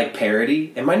bad? Like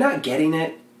parody? Am I not getting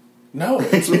it?" No.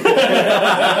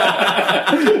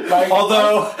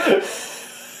 Although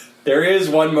there is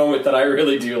one moment that I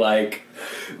really do like,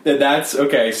 and that's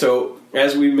okay. So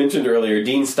as we mentioned earlier,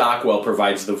 Dean Stockwell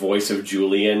provides the voice of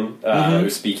Julian,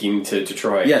 who's speaking to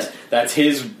Troy. Yes, that's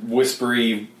his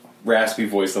whispery, raspy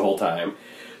voice the whole time.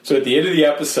 So at the end of the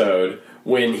episode,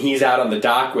 when he's out on the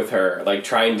dock with her, like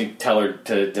trying to tell her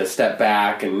to step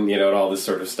back and and all this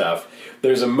sort of stuff,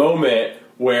 there's a moment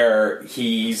where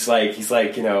he's like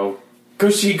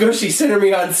gushy gushy, center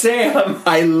me on Sam.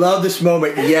 I love this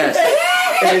moment. Yes.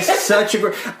 It is such a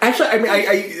great. Actually, I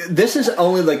mean, this is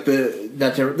only like this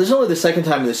is only the second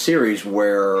time in the series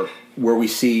where we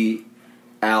see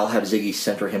Al have Ziggy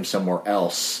center him somewhere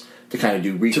else to kind of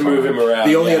do recon. To move him around.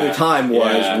 The only other time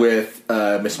was with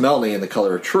Miss Melanie in The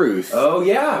Color of Truth. Oh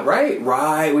yeah,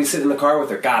 right. We sit in the car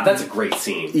with her. God, that's a great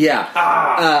scene. Yeah,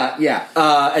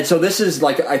 and so this is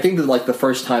like I think the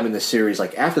first time in the series,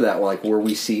 like after that, like where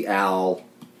we see Al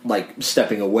like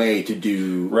stepping away to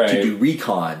do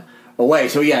recon away.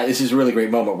 So yeah, this is a really great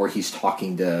moment where he's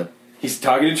talking to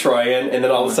Troian, and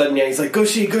then all of a sudden, he's like,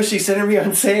 "Gushy, gushy, center me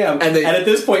on Sam." And at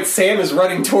this point, Sam is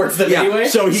running towards them anyway.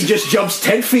 So he just jumps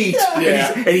 10 feet,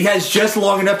 and he has just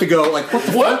long enough to go, like,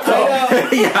 what the?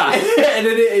 Yeah.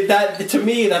 And that, to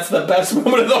me, that's the best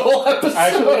moment of the whole episode.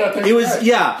 Actually, it was,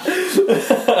 yeah.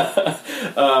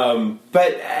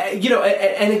 But,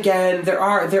 and again, there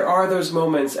are those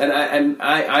moments, and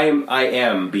I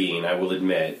will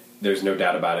admit, there's no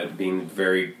doubt about it, being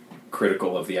very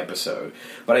critical of the episode,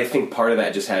 but I think part of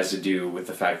that just has to do with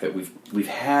the fact that we've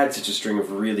had such a string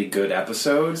of really good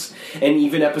episodes, and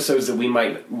even episodes that we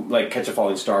might like Catch a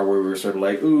Falling Star, where we were sort of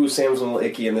like, ooh, Sam's a little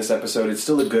icky in this episode. It's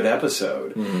still a good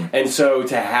episode, and so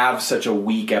to have such a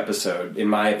weak episode, in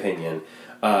my opinion,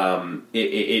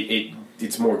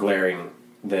 it's more glaring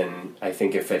than I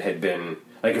think if it had been.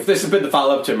 Like, if this had been the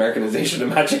follow-up to Americanization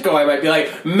of Machiko, I might be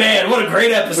like, man, what a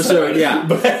great episode! Yeah.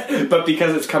 But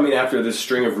because it's coming after this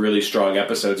string of really strong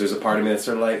episodes, there's a part of me that's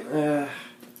sort of like,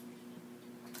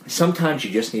 Sometimes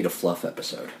you just need a fluff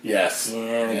episode. Yes.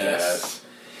 Yeah, I guess.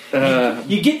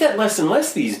 You get that less and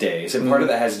less these days, and part of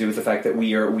that has to do with the fact that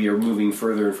we are moving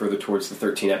further and further towards the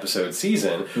 13-episode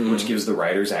season, which gives the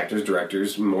writers, actors,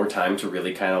 directors more time to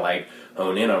really kind of like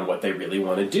hone in on what they really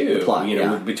want to do. Plot,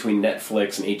 between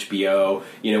Netflix and HBO,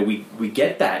 we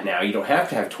get that now. You don't have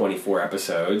to have 24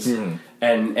 episodes, and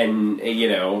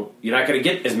you're not going to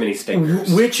get as many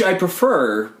stinkers, which I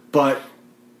prefer, but.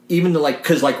 Even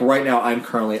because right now I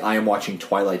am watching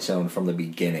Twilight Zone from the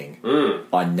beginning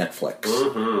on Netflix.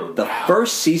 The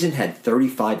first season had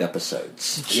 35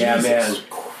 episods. Yeah, man.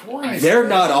 Christ. They're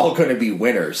not all going to be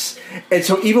winners. And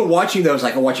so even watching those,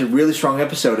 like I watch a really strong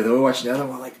episode and then we watch another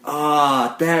one, like,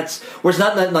 that's... Where it's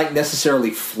not like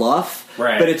necessarily fluff,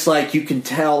 right. But it's like you can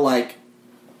tell like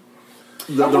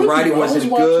the writing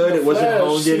wasn't good, it wasn't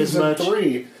honed in as much.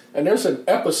 3, and there's an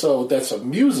episode that's a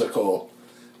musical.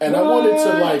 And I wanted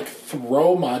to, like,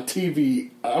 throw my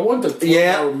TV. I wanted to throw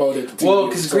my remote at the TV. Well,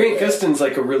 because Grant Gustin's,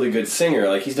 like, a really good singer.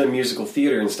 Like, he's done musical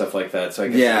theater and stuff like that. So I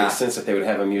guess it makes sense that they would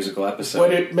have a musical episode.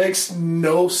 But it makes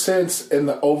no sense in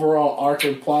the overall arc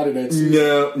and plot of that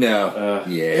season. No.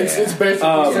 It's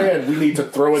basically saying we need to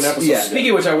throw an episode. Yeah.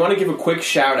 Speaking of which, I want to give a quick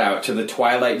shout-out to the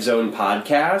Twilight Zone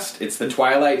podcast. It's the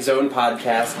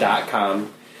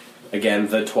TwilightZonePodcast.com. Again,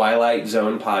 the Twilight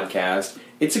Zone Podcast.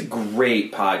 It's a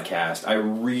great podcast. I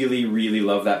really, really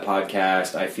love that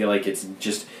podcast. I feel like it's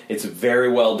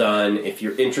very well done. If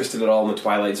you're interested at all in the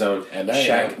Twilight Zone,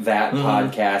 check that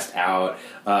podcast out.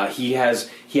 He has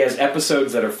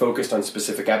episodes that are focused on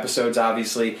specific episodes,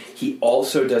 obviously. He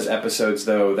also does episodes,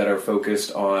 though, that are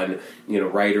focused on,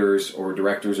 writers or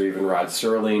directors or even Rod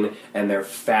Serling, and they're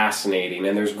fascinating.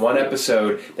 And there's one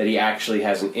episode that he actually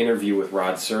has an interview with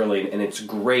Rod Serling, and it's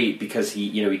great because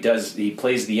he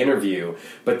plays the interview,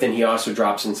 but then he also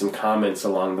drops in some comments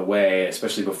along the way,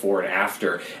 especially before and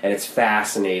after, and it's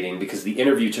fascinating because the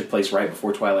interview took place right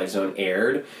before Twilight Zone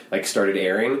started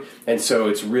airing, and so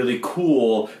it's really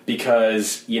cool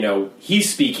because he's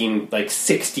speaking like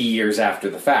 60 years after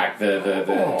the fact.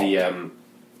 The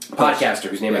podcaster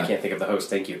whose name I can't think of, the host.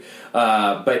 Thank you.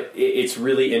 But it's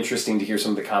really interesting to hear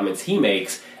some of the comments he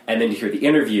makes, and then to hear the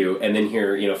interview, and then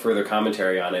hear further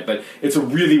commentary on it. But it's a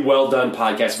really well done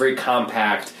podcast, very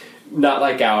compact. Not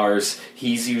like ours.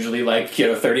 He's usually like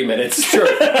 30 minutes. Sure.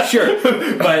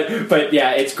 But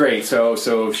yeah, it's great.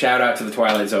 So shout out to the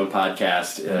Twilight Zone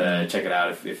podcast. Check it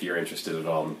out if you're interested at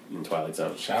all in Twilight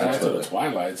Zone. Shout out to the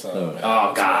Twilight Zone.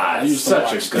 Oh God,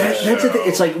 such a good show. That's the thing.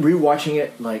 It's like rewatching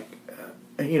it. Like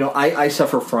I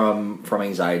suffer from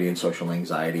anxiety and social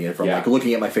anxiety, and from like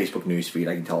looking at my Facebook news feed,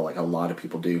 I can tell like a lot of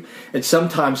people do. And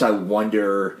sometimes I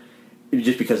wonder,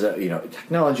 just because of,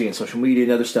 technology and social media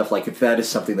and other stuff, like if that is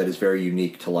something that is very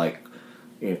unique to like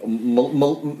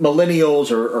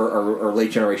millennials or late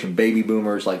generation baby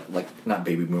boomers, like not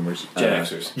baby boomers, Gen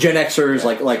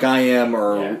Xers, like I am,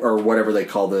 or whatever they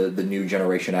call the new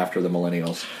generation after the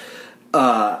millennials.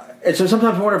 And so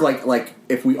sometimes I wonder if like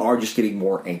if we are just getting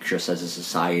more anxious as a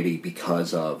society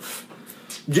because of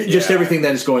just everything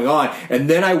that is going on. And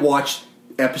then I watched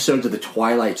episodes of the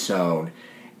Twilight Zone.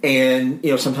 And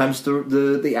sometimes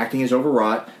the acting is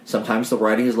overwrought. Sometimes the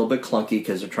writing is a little bit clunky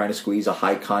because they're trying to squeeze a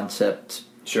high concept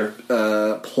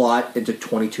plot into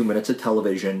 22 minutes of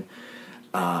television.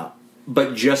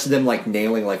 But just them like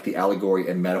nailing like the allegory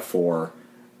and metaphor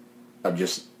of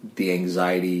just the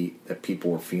anxiety that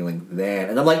people were feeling then.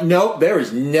 And I'm like, no, there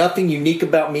is nothing unique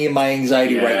about me and my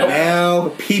anxiety right now.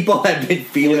 People have been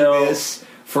feeling this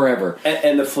forever.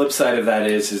 And the flip side of that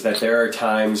is that there are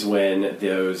times when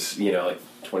those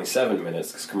 27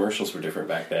 minutes, because commercials were different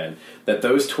back then, that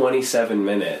those 27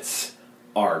 minutes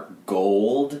are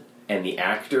gold, and the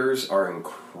actors are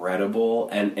incredible,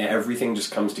 and everything just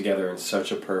comes together in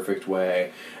such a perfect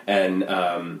way. And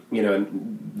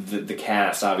the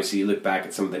cast, obviously, you look back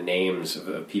at some of the names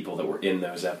of people that were in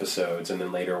those episodes, and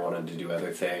then later wanted to do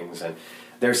other things, and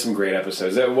there's some great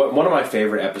episodes. One of my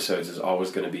favorite episodes is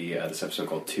always going to be this episode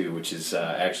called 2, which is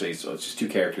actually it's just two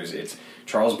characters. It's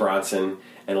Charles Bronson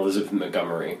and Elizabeth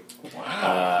Montgomery.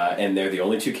 Wow. And they're the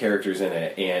only two characters in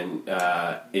it. And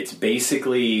it's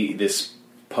basically this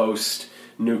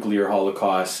post-nuclear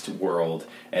Holocaust world.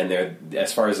 And they're,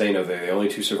 as far as they know, they're the only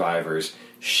two survivors.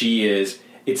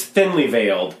 It's thinly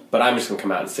veiled, but I'm just going to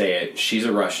come out and say it. She's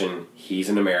a Russian, he's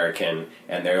an American,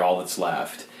 and they're all that's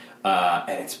left.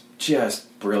 And it's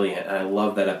just brilliant. And I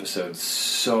love that episode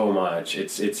so much.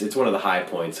 It's one of the high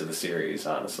points of the series,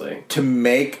 honestly. To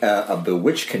make a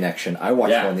Bewitched connection, I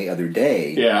watched one the other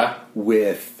day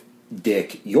with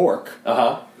Dick York,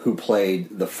 who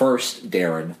played the first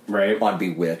Darren on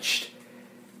Bewitched.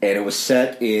 And it was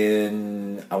set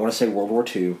in, I want to say, World War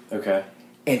II. Okay.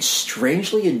 And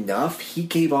strangely enough, he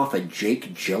gave off a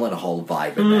Jake Gyllenhaal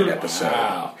vibe in that episode.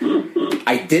 Wow.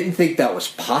 I didn't think that was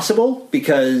possible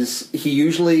because he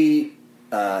usually,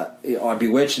 on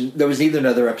Bewitched, there was even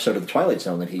another episode of The Twilight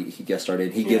Zone that he guest starred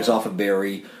in. He gives off a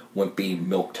very wimpy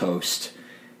milquetoast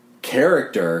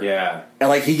character. Yeah. And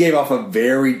like he gave off a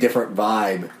very different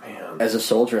vibe as a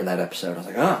soldier in that episode. I was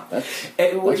like,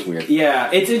 that's weird. Yeah,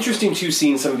 it's interesting too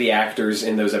seeing some of the actors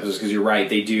in those episodes because you're right,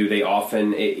 they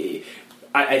often...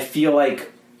 I feel like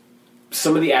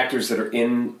some of the actors that are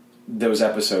in those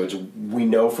episodes we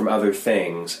know from other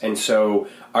things, and so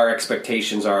our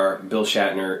expectations are Bill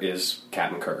Shatner is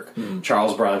Captain Kirk,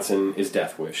 Charles Bronson is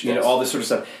Death Wish, all this sort of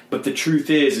stuff. But the truth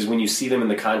is when you see them in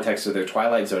the context of their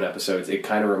Twilight Zone episodes, it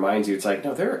kind of reminds you, it's like,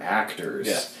 no, they're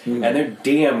actors, and they're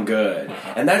damn good.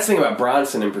 And that's the thing about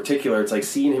Bronson in particular. It's like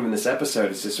seeing him in this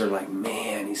episode is just sort of like,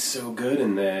 man, he's so good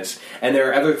in this. And there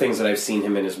are other things that I've seen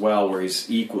him in as well, where he's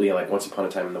equally like Once Upon a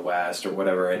Time in the West or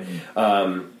whatever.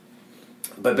 And,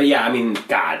 but yeah, I mean,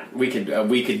 God, we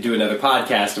could do another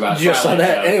podcast about just on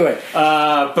that. Zone. Anyway,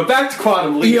 but back to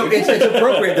Quantum Leap. It's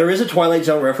appropriate. There is a Twilight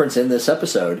Zone reference in this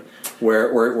episode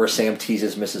where Sam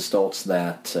teases Mrs. Stoltz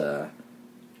that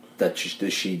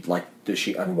does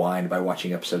she unwind by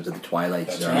watching episodes of the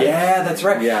Twilight Zone? Right. Yeah, that's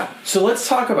right. Yeah. So let's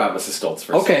talk about Mrs. Stoltz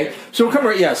for a second. So we'll come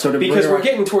right. Yeah. So because we're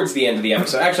getting towards the end of the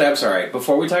episode. Actually, I'm sorry.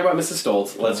 Before we talk about Mrs.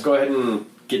 Stoltz, let's go ahead and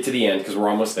get to the end because we're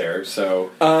almost there.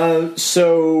 So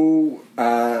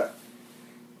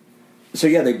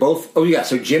yeah, they both. Oh yeah,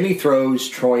 so Jimmy throws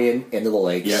Troian into the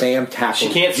lake. Yep. Sam tackles. She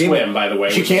can't Jimmy. swim, by the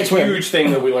way. She can't swim. Huge thing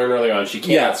that we learned early on. She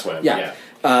cannot swim. Yeah.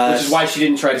 Which is why she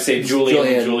didn't try to save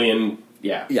Julian.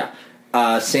 Yeah. Yeah.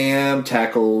 Sam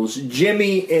tackles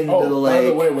Jimmy into the lake. By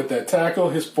the way, with that tackle,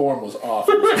 his form was off.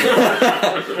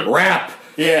 Rap.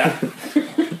 Yeah.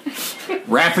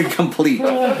 Rapid complete.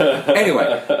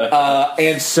 Anyway,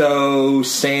 and so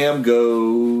Sam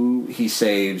he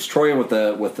saves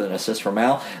Troian with an assist from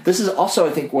Al. This is also,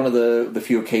 I think, one of the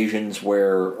few occasions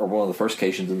or one of the first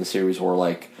occasions in the series where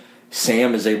like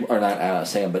Sam is able, or not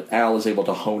Sam, but Al is able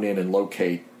to hone in and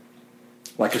locate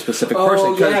like a specific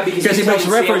person because he makes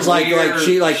reference like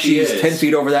she's 10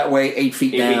 feet over that way, 8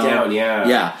 feet down. 8 feet down,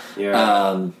 yeah.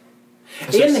 And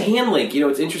the hand link,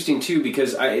 it's interesting too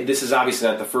because this is obviously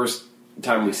not the first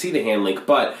time we see the hand link,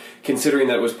 but considering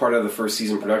that it was part of the first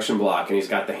season production block, and he's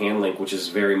got the hand link, which is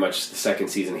very much the second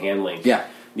season hand link. Yeah.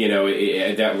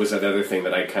 That was another thing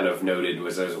that I kind of noted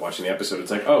was as I was watching the episode.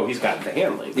 It's like, oh, he's got the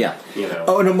hand link. Yeah.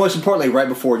 Oh, and most importantly, right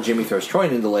before Jimmy throws Troian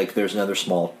into the lake, there's another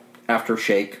small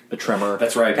aftershock, a tremor.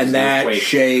 That's right. And that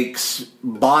shakes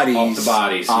bodies off the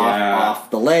bodies, off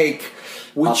the lake.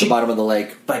 Off the bottom of the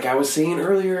lake. Like I was saying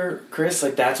earlier, Chris,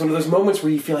 like that's one of those moments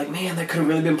where you feel like, man, that could have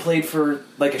really been played for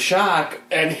like a shock.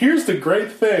 And here's the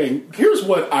great thing. Here's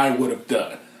what I would have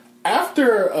done.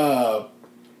 After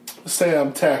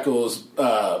Sam tackles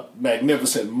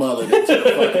Magnificent Mullet into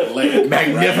the fucking lake.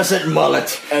 Magnificent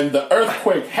Mullet. And the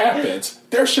earthquake happens.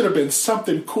 There should have been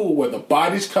something cool where the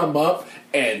bodies come up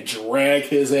and drag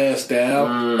his ass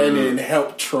down and then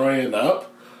help Troian up.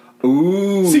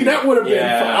 Ooh. See, that would have been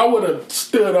fun. I would have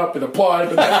stood up and applauded.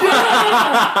 And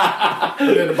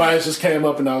then the bodies just came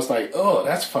up and I was like, oh,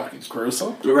 that's fucking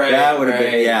gruesome. Right. That would have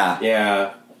been,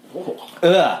 yeah.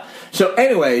 Ugh. So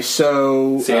anyway,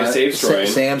 Sam saves Troian.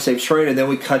 Sam saves Troian, and then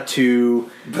we cut to...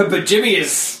 But Jimmy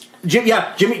is...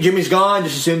 Jimmy's gone.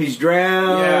 Just assume he's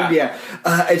drowned. Yeah.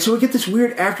 And so we get this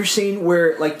weird after scene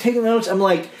where, like, taking notes, I'm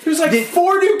like, there's like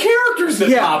 4 new characters that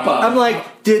pop up. I'm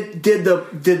like, did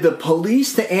the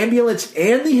police, the ambulance,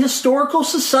 and the historical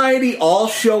society all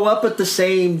show up at the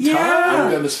same time?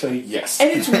 I'm gonna say yes.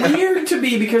 And it's weird to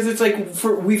me because it's like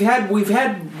we've had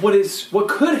what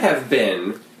could have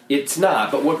been. It's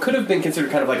not, but what could have been considered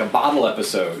kind of like a bottle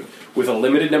episode with a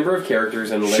limited number of characters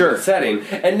and a limited setting.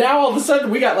 And now all of a sudden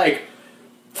we got like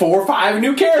 4 or 5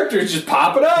 new characters just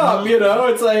popping up,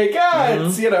 It's like,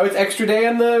 it's, it's extra day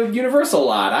on the Universal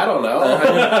lot. I don't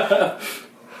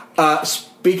know.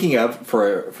 Speaking of,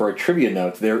 for a trivia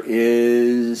note, there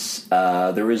is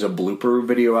a blooper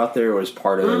video out there as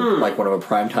part of like one of a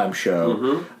primetime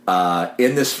show.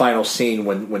 In this final scene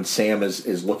when Sam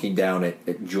is looking down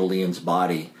at Julian's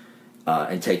body,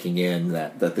 and taking in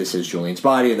that this is Julian's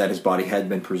body and that his body had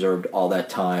been preserved all that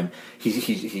time. He's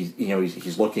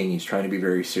looking. He's trying to be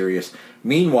very serious.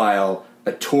 Meanwhile,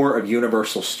 a tour of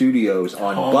Universal Studios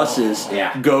on buses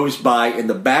goes by in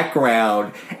the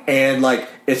background, and like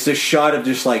it's this shot of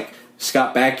just like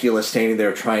Scott Bakula standing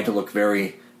there trying to look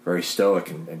very, very stoic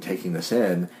and taking this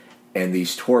in, and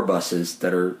these tour buses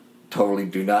that are totally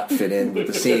do not fit in with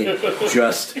the scene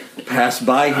just pass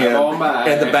by him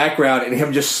in the background, and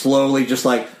him just slowly just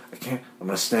like, I can't, I'm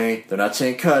gonna stay, they're not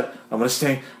saying cut, I'm gonna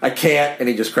stay, I can't, and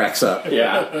he just cracks up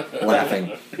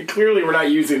laughing. Clearly we're not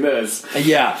using this.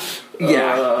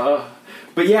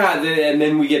 But and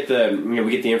then we get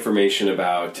the information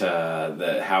about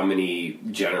how many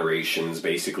generations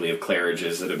basically of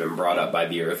Claridges that have been brought up by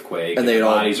the earthquake, and their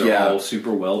bodies are all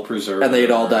super well preserved, and they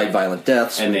had all died violent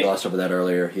deaths. And we glossed over that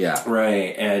earlier,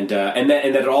 right, and that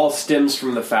it all stems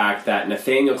from the fact that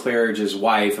Nathaniel Claridge's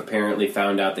wife apparently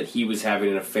found out that he was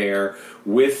having an affair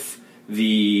with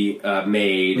the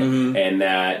maid, and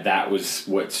that was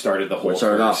what started the whole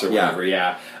curse or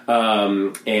whatever.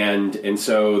 And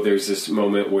so there's this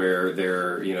moment where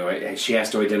she has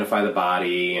to identify the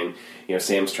body, and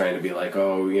Sam's trying to be like,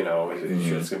 oh, it's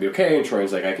going to be okay, and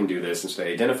Troian's like, I can do this, and so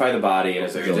they identify the body, and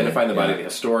as they're identifying the body, the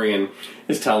historian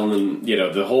is telling them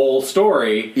the whole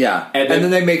story. Yeah, and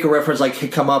then they make a reference like, hey,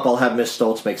 come up, I'll have Miss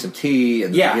Stoltz make some tea,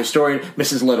 and the historian,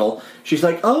 Mrs. Little, she's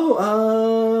like,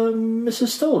 oh,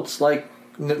 Mrs. Stoltz, like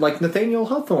Nathaniel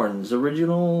Hawthorne's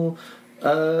original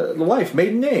wife,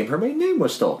 maiden name. Her maiden name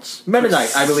was Stoltz.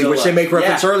 Mennonite, I believe, which they make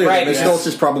reference earlier. Right, Miss Stoltz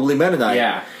is probably Mennonite.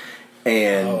 Yeah.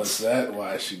 And is that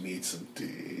why she needs some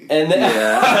tea? And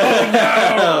then,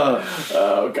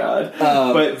 oh God!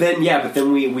 But then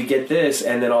we get this,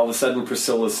 and then all of a sudden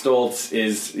Priscilla Stoltz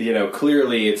is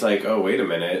clearly it's like, oh, wait a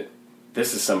minute.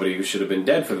 This is somebody who should have been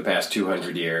dead for the past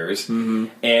 200 years. Mm-hmm.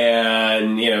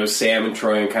 And, Sam and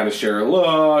Troian kind of share a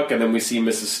look, and then we see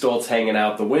Mrs. Stoltz hanging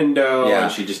out the window,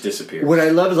 and she just disappears. What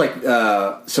I love is,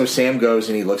 so Sam goes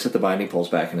and he looks at the binding, pulls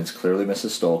back, and it's clearly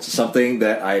Mrs. Stoltz. Something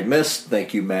that I missed,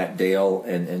 thank you, Matt Dale,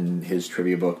 in his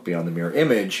trivia book, Beyond the Mirror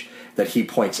Image, that he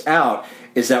points out,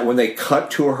 is that when they cut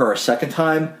to her a second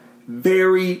time,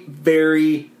 very,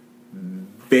 very,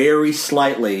 very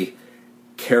slightly,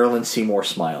 Carolyn Seymour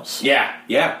smiles. Yeah.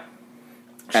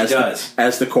 She does.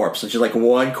 As the corpse. It's just like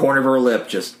one corner of her lip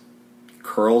just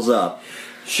curls up.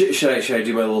 Should I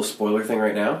do my little spoiler thing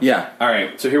right now? Yeah. All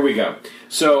right. So here we go.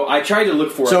 So I tried to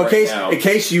look for it now. In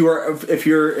case you are, if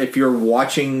you're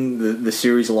watching the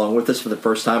series along with us for the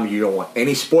first time, and you don't want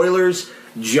any spoilers,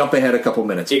 jump ahead a couple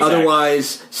minutes. Exactly.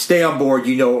 Otherwise, stay on board.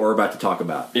 You know what we're about to talk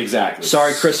about. Exactly.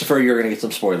 Sorry, Christopher. You're going to get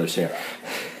some spoilers here.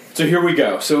 So here we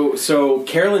go. So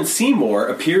Carolyn Seymour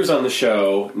appears on the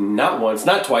show not once,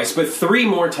 not twice, but 3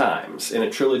 more times in a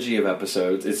trilogy of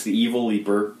episodes. It's the Evil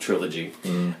Leaper trilogy.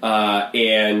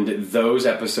 And those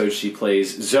episodes she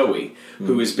plays Zoe,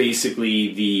 who is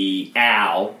basically the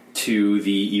Al to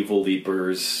the Evil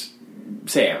Leaper's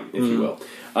Sam, if you will.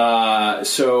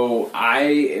 So I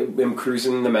am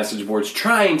cruising the message boards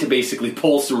trying to basically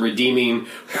pull some redeeming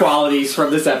qualities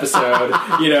from this episode,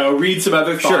 read some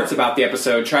other thoughts about the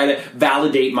episode, try to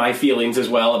validate my feelings as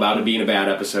well about it being a bad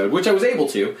episode, which I was able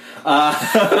to.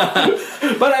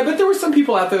 But there were some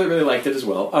people out there that really liked it as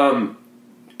well.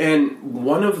 And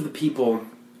one of the people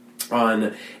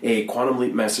on a Quantum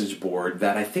Leap message board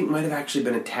that I think might have actually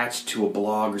been attached to a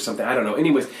blog or something. I don't know.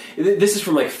 Anyways, this is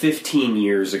from like 16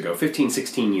 years ago,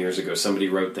 somebody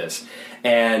wrote this.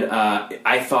 And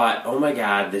I thought, oh my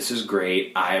God, this is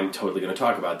great. I am totally going to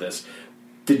talk about this.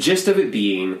 The gist of it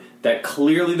being that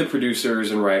clearly the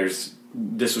producers and writers,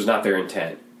 this was not their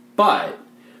intent. But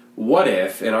what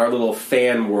if, in our little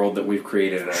fan world that we've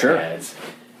created in our heads,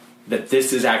 that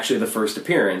this is actually the first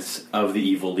appearance of the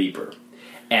Evil Leaper?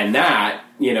 And that,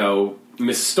 Miss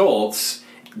Stoltz,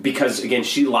 because, again,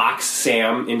 she locks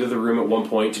Sam into the room at one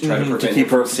point to try to prevent him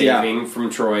from saving from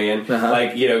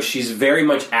Troian. She's very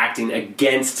much acting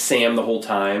against Sam the whole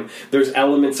time. There's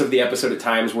elements of the episode at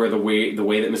times where the way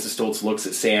that Mrs. Stoltz looks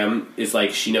at Sam is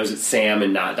like she knows it's Sam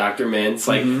and not Dr. Mintz.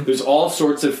 There's all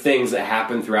sorts of things that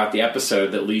happen throughout the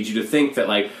episode that lead you to think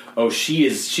that, oh,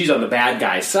 she's on the bad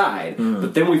guy's side.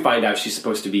 But then we find out she's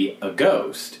supposed to be a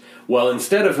ghost. Well,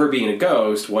 instead of her being a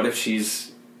ghost, what if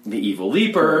she's the Evil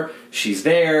Leaper? She's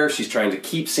there. She's trying to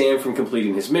keep Sam from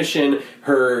completing his mission.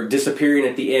 Her disappearing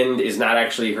at the end is not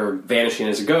actually her vanishing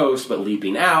as a ghost, but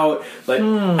leaping out.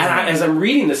 And as I'm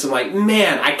reading this, I'm like,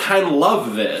 man, I kind of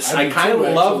love this. I kind of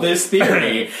love this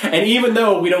theory. And even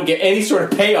though we don't get any sort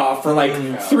of payoff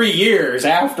for 3 years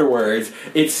afterwards,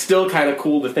 it's still kind of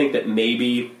cool to think that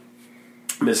maybe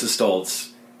Mrs. Stoltz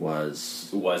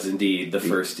was indeed the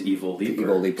first Evil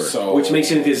Leaper. So, which makes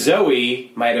you think that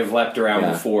Zoe might have leapt around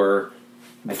before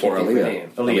Aaliyah.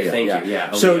 Aaliyah, thank you.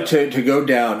 Yeah. So to go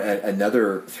down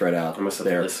another thread out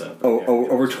there,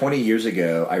 over 20 years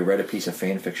ago, I read a piece of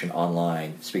fan fiction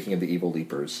online, speaking of the Evil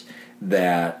Leapers,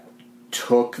 that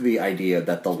took the idea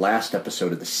that the last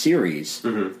episode of the series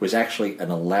was actually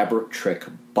an elaborate trick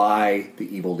by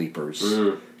the Evil Leapers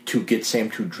to get Sam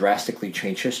to drastically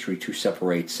change history to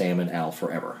separate Sam and Al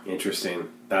forever. Interesting.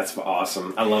 That's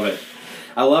awesome. I love it.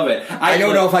 I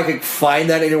don't know if I could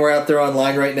find that anywhere out there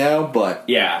online right now, but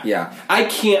yeah.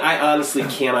 I honestly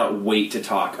cannot wait to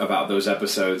talk about those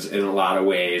episodes in a lot of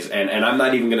ways, and I'm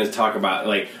not even going to talk about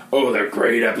they're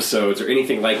great episodes or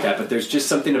anything like that. But there's just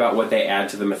something about what they add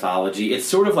to the mythology. It's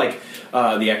sort of like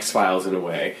the X-Files in a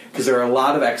way, because there are a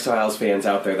lot of X-Files fans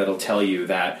out there that'll tell you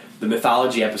that the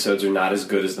mythology episodes are not as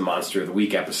good as the Monster of the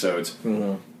Week episodes.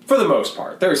 For the most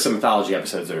part. There are some mythology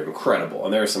episodes that are incredible,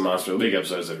 and there are some Monster of the Week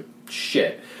episodes that are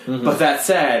shit. But that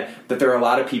said, that there are a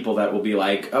lot of people that will be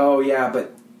like, oh yeah,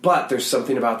 but But there's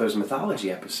something about those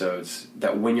mythology episodes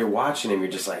that when you're watching them, you're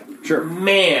just like, Sure.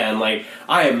 man, like,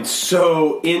 I am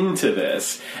so into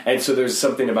this. And so there's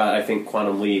something about, I think,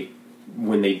 Quantum Leap,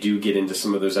 when they do get into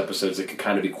some of those episodes, that could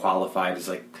kind of be qualified as,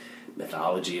 like,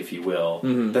 mythology, if you will.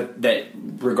 That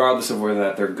regardless of whether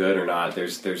that they're good or not,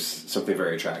 there's something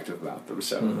very attractive about them.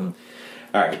 So,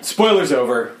 all right, spoilers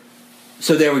over.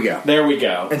 So there we go. There we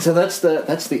go. And so that's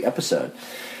the episode.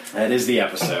 That is the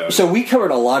episode. So we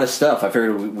covered a lot of stuff. I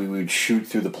figured we would shoot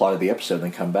through the plot of the episode and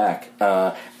then come back.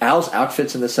 Al's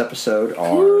outfits in this episode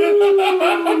are...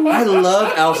 I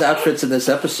love Al's outfits in this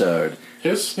episode.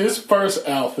 His first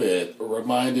outfit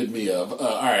reminded me of...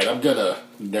 all right, I'm going to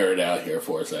nerd out here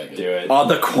for a second. Do it. On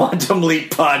the Quantum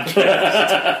Leap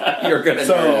podcast. You're going to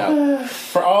nerd out.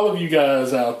 For all of you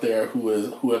guys out there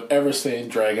who have ever seen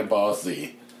Dragon Ball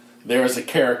Z, there is a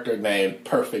character named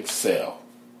Perfect Cell,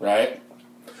 right?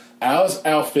 Al's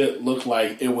outfit looked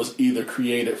like it was either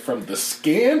created from the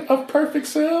skin of Perfect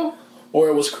Cell or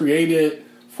it was created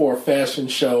for a fashion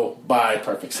show by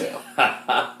Perfect Cell.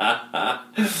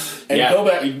 And go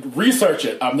back and research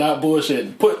it. I'm not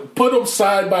bullshitting. Put them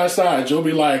side by side. You'll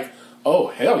be like, oh,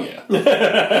 hell yeah.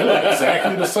 They look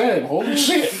exactly the same. Holy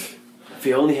shit. If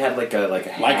he only had like a hat. Like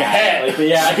a hat. Like,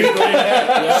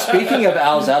 yeah. Speaking of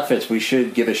Al's outfits, we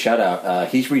should give a shout out.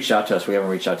 He's reached out to us. We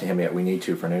haven't reached out to him yet. We need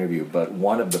to for an interview. But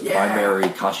one of the primary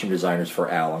costume designers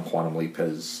for Al on Quantum Leap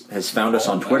has found us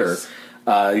on Twitter.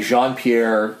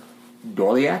 Jean-Pierre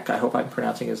Dorliac. I hope I'm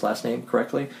pronouncing his last name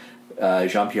correctly.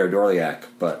 Jean-Pierre Dorliac.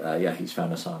 But he's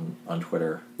found us on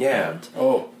Twitter. Yeah.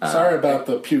 And, sorry about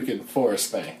the puking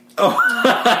forest thing.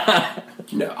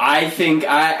 No, I think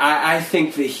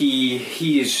that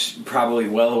he is probably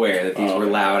well aware that these were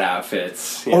loud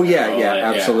outfits.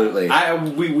 Absolutely.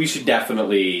 We should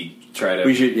definitely try to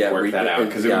work that out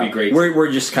because it would be great.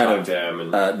 We're just kind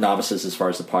of novices as far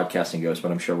as the podcasting goes,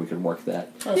 but I'm sure we could work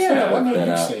that. I know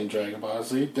you've seen Dragon Ball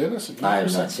Z, Dennis. I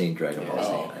have not seen Dragon Ball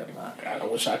Z. I have not. God, I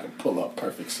wish I could pull up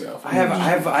Perfect Self. I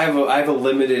have a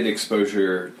limited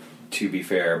exposure, to be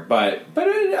fair, but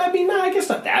I mean, I guess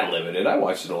not that limited. I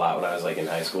watched it a lot when I was like in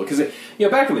high school because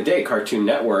back in the day, Cartoon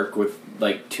Network with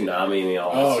like Toonami and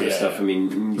all that sort of stuff. I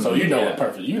mean, so you know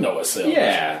what Cell is.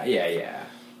 Yeah.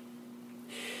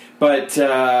 But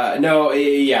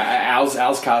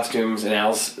Al's costumes and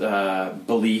Al's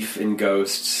belief in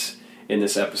ghosts in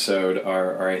this episode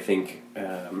are I think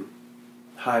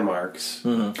high marks.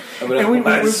 Mm-hmm.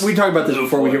 And we talked about this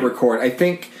before we hit record. I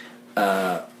think.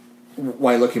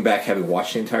 Why looking back, having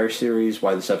watched the entire series,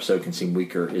 why this episode can seem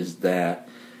weaker is that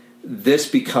this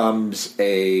becomes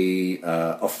a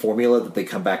formula that they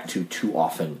come back to too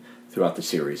often throughout the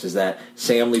series. Is that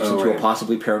Sam leaps into a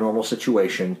possibly paranormal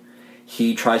situation.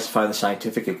 He tries to find the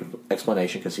scientific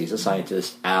explanation because he's a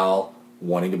scientist. Al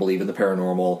wanting to believe in the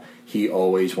paranormal. He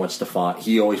always wants to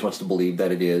believe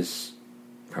that it is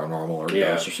paranormal or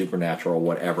ghosts or supernatural or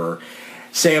whatever.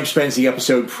 Sam spends the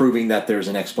episode proving that there's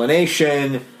an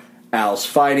explanation. Al's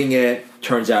fighting it.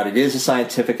 Turns out it is a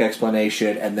scientific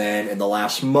explanation, and then in the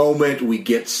last moment we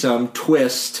get some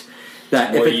twist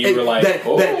that if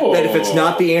it's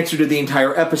not the answer to the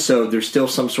entire episode, there's still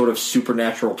some sort of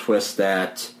supernatural twist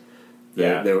that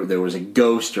there was a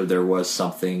ghost or there was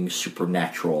something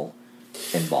supernatural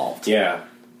involved. Yeah.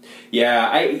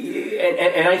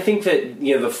 I think that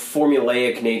the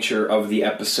formulaic nature of the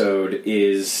episode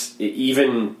is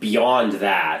even beyond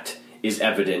that is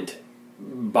evident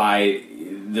by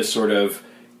the sort of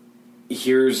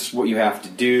here's what you have to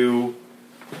do,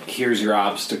 here's your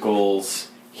obstacles,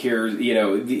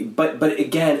 but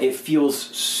again, it feels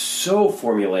so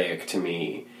formulaic to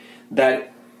me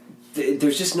that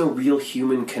there's just no real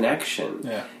human connection.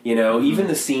 Yeah. Even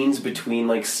the scenes between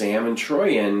like Sam and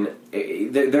Troian,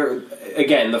 they're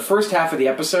again, the first half of the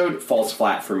episode falls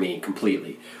flat for me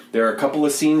completely. There are a couple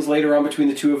of scenes later on between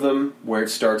the two of them where it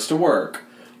starts to work,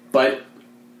 but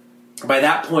by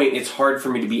that point, it's hard for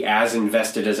me to be as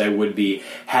invested as I would be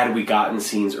had we gotten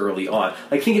scenes early on.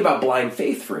 Like thinking about Blind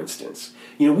Faith, for instance.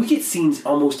 We get scenes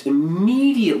almost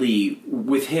immediately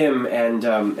with him and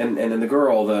then the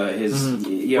girl,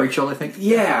 Rachel, I think.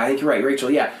 Yeah, I think you're right, Rachel.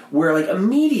 Yeah, where like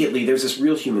immediately there's this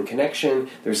real human connection.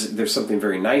 There's something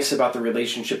very nice about the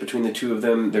relationship between the two of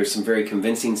them. There's some very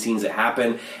convincing scenes that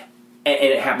happen, and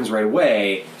it happens right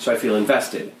away. So I feel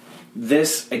invested.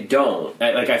 This, I don't.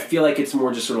 I feel like it's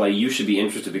more just sort of like you should be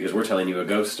interested because we're telling you a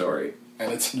ghost story.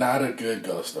 And it's not a good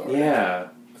ghost story. Yeah.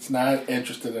 It's not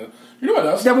interested in... You know what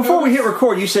else? Now, before we hit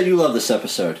record, you said you love this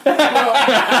episode. I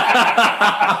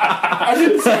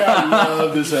didn't say I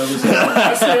love this episode.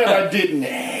 I said I didn't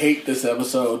hate this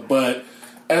episode, but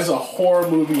as a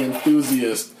horror movie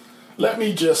enthusiast, Let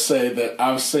me just say that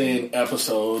I've seen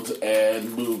episodes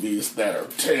and movies that are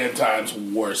 10 times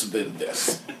worse than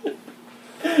this.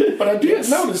 But I did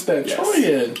notice that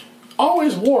Troian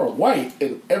always wore white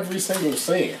in every single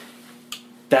scene.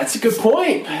 That's a good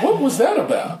point. What was that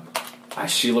about?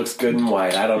 She looks good in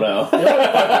white. I don't know.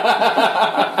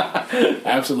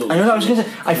 Absolutely. I don't know. I was going to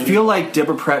say, I feel like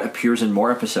Deborah Pratt appears in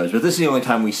more episodes, but this is the only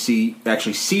time we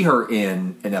actually see her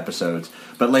in episodes.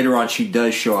 But later on, she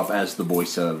does show up as the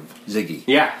voice of Ziggy.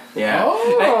 Yeah.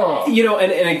 Oh.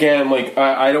 And again, like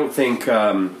I don't think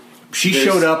she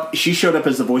showed up. She showed up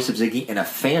as the voice of Ziggy in a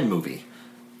fan movie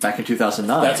back in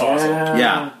 2009. That's awesome.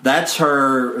 Yeah, that's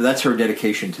her. That's her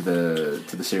dedication to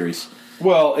the series.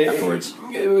 Well, afterwards,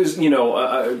 it was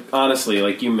honestly,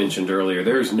 like you mentioned earlier,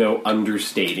 there's no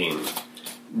understating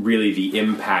really the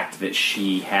impact that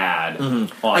she had.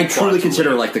 Mm-hmm. On I truly consider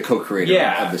her like the co-creator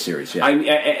of the series. Yeah,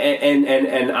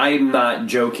 and I'm not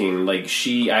joking. Like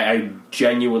I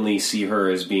genuinely see her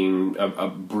as being a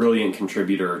brilliant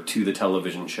contributor to the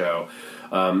television show.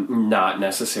 Not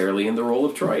necessarily in the role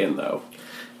of Troian, though.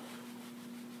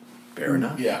 Fair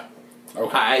enough. Yeah.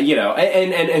 Okay.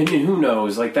 And who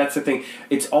knows? Like that's the thing.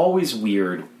 It's always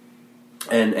weird,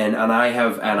 and I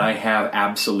have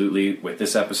absolutely with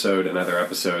this episode and other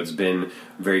episodes been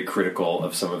very critical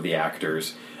of some of the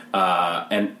actors,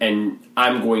 and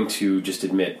I'm going to just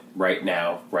admit right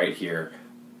now, right here,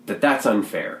 that that's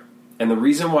unfair. And the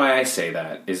reason why I say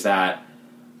that is that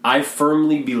I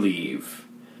firmly believe,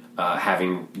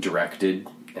 having directed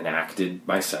and acted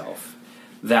myself,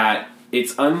 that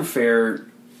it's unfair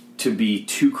to be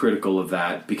too critical of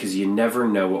that because you never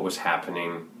know what was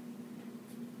happening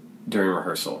during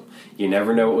rehearsal. You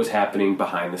never know what was happening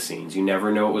behind the scenes. You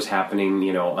never know what was happening,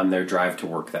 on their drive to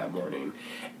work that morning.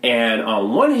 And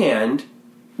on one hand,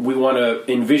 we want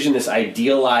to envision this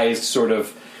idealized sort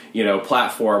of,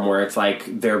 platform where it's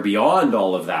like they're beyond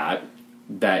all of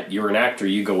that you're an actor,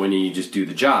 you go in and you just do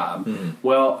the job. Mm-hmm.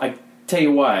 Well, I tell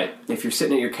you what, if you're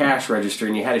sitting at your cash register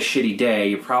and you had a shitty day,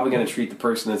 you're probably going to treat the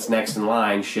person that's next in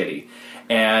line shitty.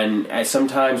 And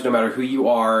sometimes, no matter who you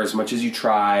are, as much as you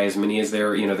try, as many as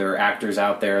there are actors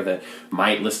out there that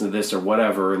might listen to this or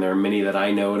whatever, and there are many that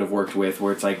I know and have worked with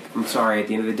where it's like, I'm sorry, at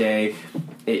the end of the day,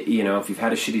 if you've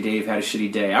had a shitty day, you've had a shitty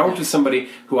day. I worked with somebody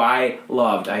who I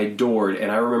loved, I adored,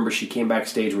 and I remember she came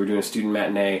backstage, we were doing a student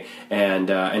matinee,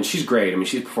 and she's great. I mean,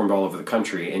 she's performed all over the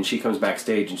country, and she comes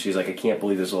backstage and she's like, I can't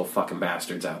believe there's little fucking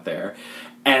bastards out there.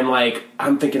 And like,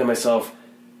 I'm thinking to myself,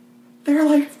 they're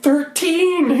like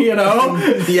 13, Yeah.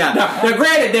 Now,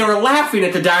 granted, they were laughing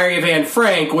at the Diary of Anne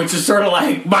Frank, which is sort of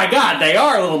like, my God, they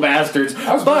are little bastards.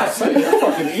 I was about to say, they're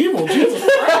fucking evil. Jesus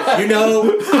Christ.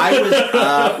 I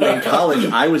was in college.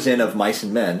 I was in Of Mice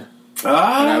and Men, and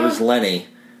I was Lenny.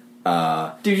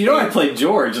 Dude, I played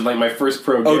George in like my first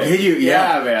pro gig. Oh, did you?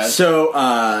 Yeah, man.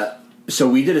 So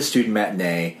we did a student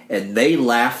matinee, and they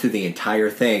laughed through the entire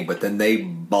thing, but then they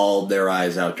bawled their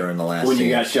eyes out during the last when scene.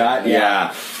 You got shot?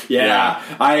 Yeah.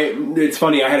 It's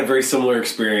funny, I had a very similar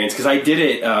experience, because I did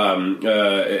it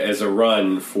as a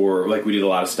run for, like, we did a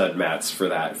lot of stud mats for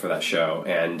that show,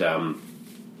 and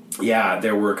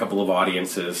there were a couple of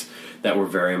audiences that were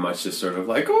very much just sort of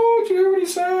like, oh, did you hear what he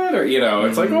said? Or,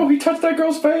 it's like, oh, he touched that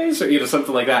girl's face, or,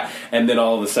 something like that. And then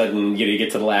all of a sudden, you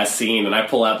get to the last scene, and I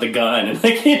pull out the gun, and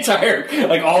like the entire,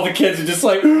 like all the kids are just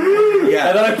like, yeah.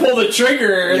 And then I pull the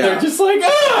trigger, and they're just like,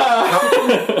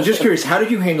 ah! I'm just curious, how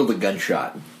did you handle the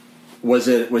gunshot? Was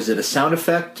it a sound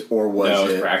effect, or was it... No,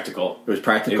 it was practical. It was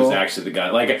practical? It was actually the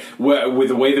gun. Like, with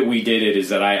the way that we did it is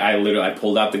that I literally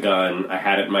pulled out the gun, I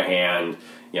had it in my hand,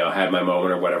 had my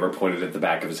moment or whatever, pointed at the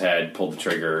back of his head, pulled the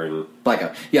trigger, and...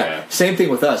 Blackout. Yeah, same thing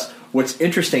with us. What's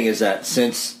interesting is that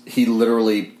since he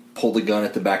literally pulled the gun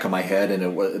at the back of my head,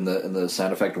 and the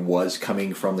sound effect was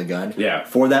coming from the gun,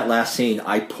 for that last scene,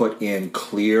 I put in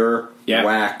clear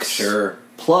wax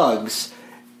plugs,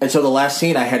 and so the last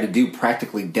scene I had to do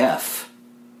practically deaf.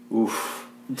 Oof.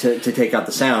 To take out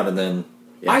the sound, and then...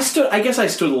 Yeah. I guess I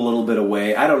stood a little bit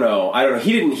away. I don't know.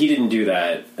 He didn't do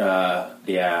that.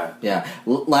 Yeah.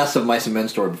 Last of Mice and Men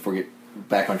story before we get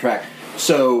back on track.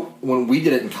 So when we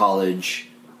did it in college,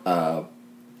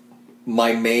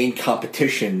 my main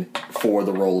competition for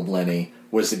the role of Lenny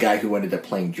was the guy who ended up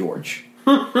playing George.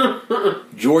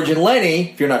 George and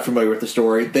Lenny, if you're not familiar with the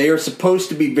story, they are supposed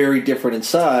to be very different in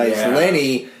size. Yeah.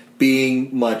 Lenny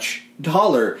being much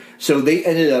taller, so they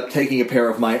ended up taking a pair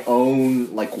of my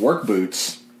own work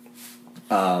boots.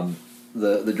 The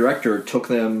director took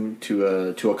them to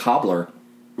a cobbler.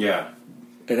 Yeah,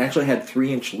 it actually had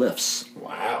 3-inch lifts.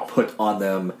 Wow, put on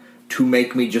them to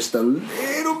make me just a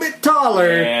little bit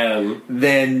taller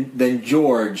than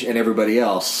George and everybody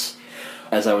else.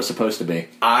 as I was supposed to be.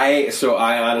 I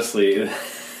honestly,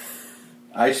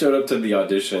 I showed up to the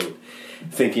audition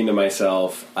thinking to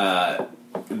myself, I'm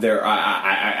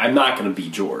not going to be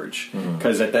George,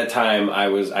 because at that time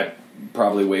I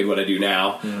probably weighed what I do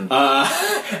now, and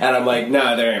I'm like,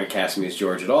 no, they're not going to cast me as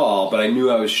George at all. But I knew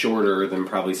I was shorter than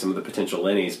probably some of the potential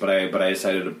Lennies, but I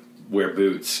decided to wear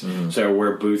boots. So I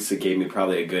wore boots that gave me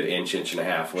probably a good inch and a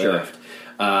half lift. Sure.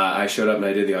 I showed up and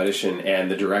I did the audition,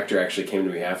 and the director actually came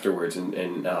to me afterwards,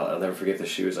 and I'll never forget this.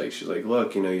 She's like,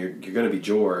 look, you're going to be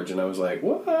George, and I was like,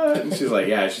 what? And she's like,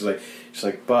 yeah. She's like,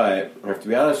 but I have to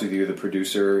be honest with you. The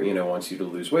producer, wants you to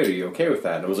lose weight. Are you okay with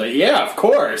that? And I was like, yeah, of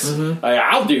course.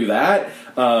 I'll do that.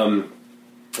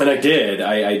 And I did.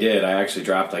 I did. I actually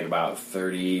dropped like about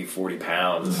 30, 40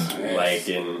 pounds, like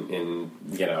in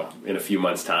a few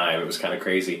months' time. It was kind of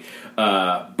crazy.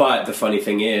 But the funny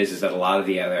thing is that a lot of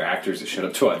the other actors that showed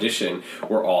up to audition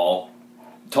were all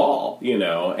tall,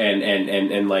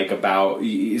 and like about,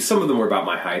 some of them were about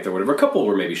my height or whatever. A couple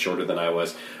were maybe shorter than I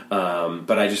was.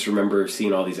 But I just remember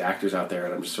seeing all these actors out there,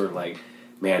 and I'm just sort of like,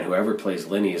 man, whoever plays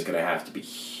Lenny is going to have to be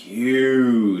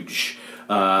huge.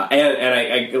 And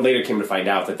I later came to find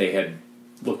out that they had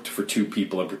looked for two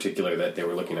people in particular that they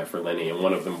were looking at for Lenny, and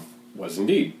one of them was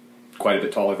indeed quite a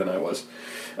bit taller than I was.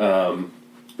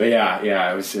 But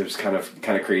it was kind of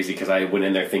crazy, because I went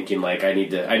in there thinking like I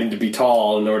need to be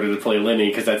tall in order to play Lenny,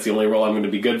 because that's the only role I'm going to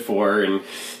be good for. And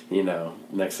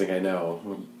next thing I know,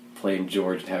 I'm playing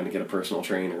George and having to get a personal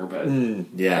trainer. But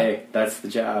hey, that's the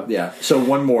job. Yeah. So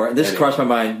one more. This crossed my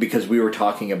mind because we were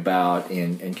talking about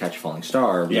in Catch a Falling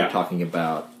Star. We were talking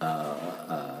about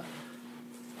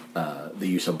the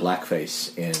use of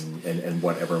blackface in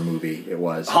whatever movie it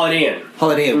was. Holiday Inn.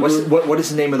 Mm-hmm. What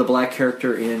is the name of the black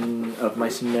character in Of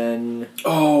Mice and Men?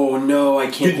 Oh no,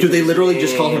 I can't. Do they literally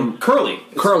just call him Curly?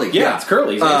 Curly. Yeah, it's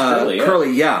Curly. His name's Curly. Yeah.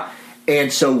 Curly. Yeah.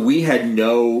 And so we had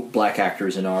no black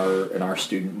actors in our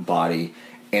student body,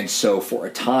 and so for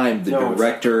a time the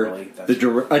director,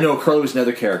 I know Curly was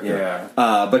another character,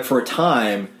 but for a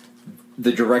time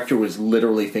the director was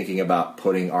literally thinking about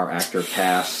putting our actor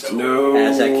cast as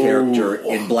that character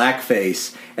in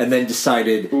blackface, and then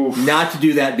decided not to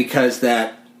do that because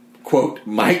that, quote,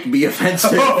 might be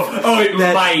offensive.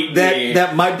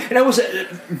 That might. And I was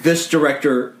this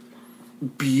director.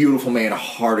 Beautiful man, a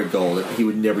heart of gold. He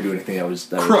would never do anything that was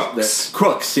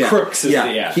Crooks. Yeah, Crooks.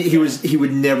 He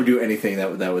would never do anything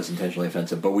that was intentionally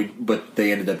offensive. But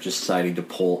they ended up just deciding to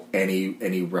pull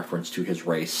any reference to his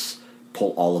race,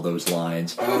 pull all of those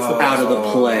lines out of the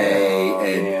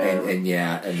play, and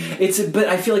but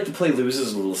I feel like the play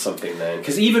loses a little something then,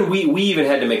 because even we even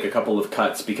had to make a couple of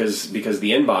cuts because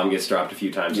the N-bomb gets dropped a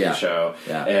few times in the show,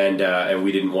 and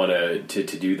we didn't want to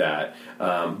do that.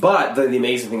 But the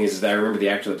amazing thing is that I remember the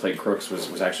actor that played Crooks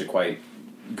was actually quite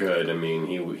good. I mean,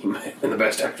 he might have been the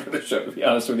best actor of the show, to be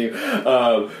honest with you.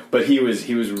 But he was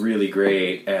really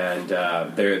great, and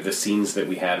the scenes that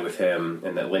we had with him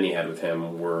and that Lenny had with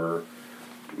him were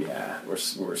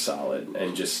solid,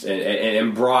 and just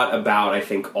and brought about, I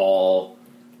think, all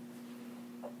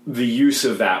the use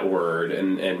of that word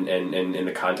and in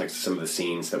the context of some of the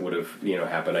scenes that would have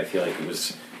happened. I feel like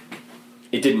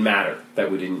it didn't matter that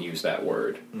we didn't use that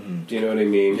word. Mm-hmm. Do you know what I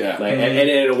mean? Yeah. Like, and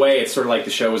in a way, it's sort of like the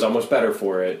show was almost better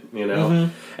for it,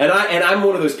 Mm-hmm. And I'm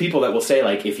one of those people that will say,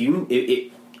 like, if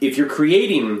you're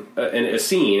creating a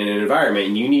scene in an environment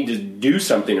and you need to do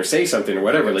something or say something or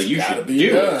whatever, like, you should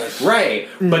do it, right?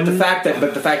 Mm-hmm. But the fact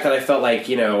that I felt like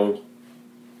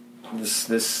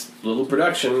this little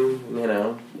production,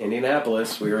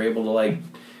 Indianapolis, we were able to like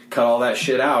cut all that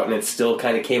shit out, and it still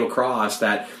kind of came across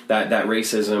that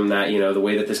racism, that the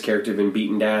way that this character had been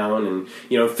beaten down, and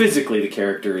physically the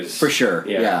character is for sure,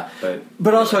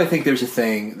 But also, I think there's a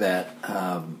thing that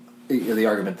the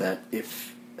argument that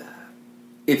if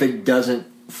it doesn't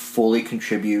fully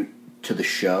contribute to the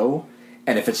show,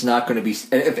 and if it's not going to be,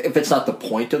 if it's not the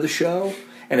point of the show,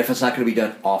 and if it's not going to be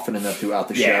done often enough throughout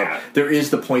the show, there is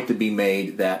the point to be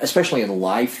made that, especially in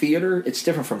live theater, it's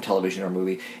different from television or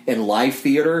movie. In live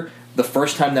theater, the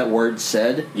first time that word's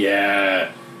said,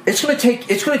 it's going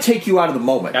to take you out of the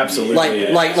moment.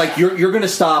 Absolutely, like you're going to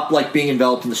stop like being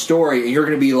enveloped in the story, and you're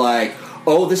going to be like,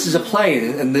 oh, this is a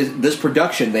play, and this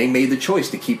production, they made the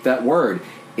choice to keep that word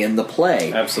in the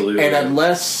play. Absolutely, and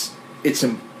unless it's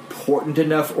important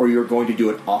enough, or you're going to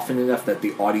do it often enough that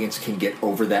the audience can get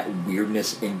over that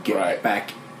weirdness and get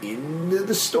back into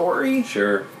the story,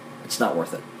 sure, it's not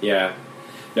worth it. Yeah,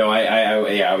 no,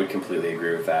 I would completely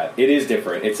agree with that. It is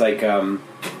different. It's like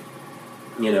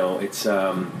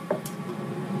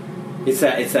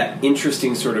it's that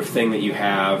interesting sort of thing that you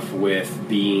have with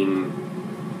being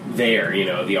there.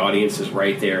 The audience is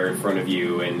right there in front of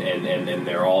you, and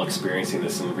they're all experiencing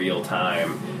this in real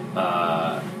time.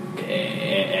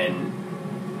 And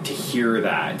to hear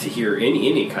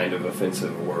any kind of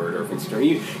offensive word or offensive term,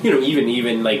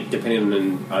 even like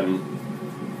depending on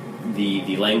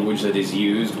the language that is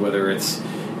used, whether it's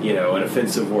an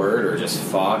offensive word or just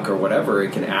fuck or whatever,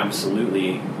 it can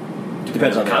absolutely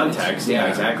depends on the context. Yeah,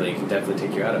 exactly. It can definitely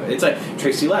take you out of it. It's like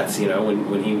Tracy Letts,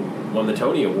 when he won the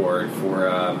Tony Award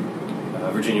for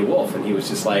Virginia Woolf, and he was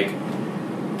just like,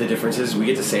 the difference is we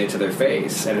get to say it to their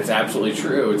face, and it's absolutely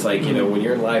true. It's like, when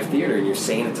you're in live theater and you're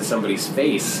saying it to somebody's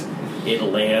face, it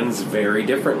lands very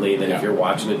differently than if you're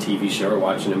watching a TV show or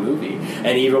watching a movie.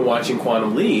 And even watching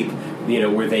Quantum Leap,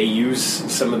 where they use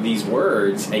some of these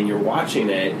words and you're watching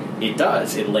it,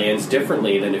 it lands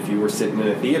differently than if you were sitting in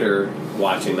a theater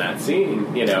watching that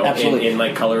scene, in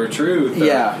like Color of Truth.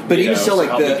 But even still,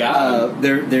 like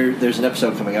there's an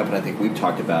episode coming up, and I think we've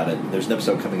talked about it. There's an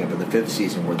episode coming up in the 5th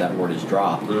season where that word is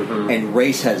dropped, and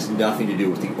race has nothing to do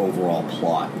with the overall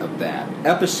plot of that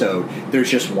episode.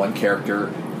 There's just one character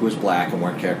who is black and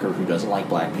one character who doesn't like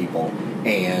black people,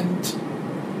 and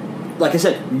like I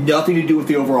said, nothing to do with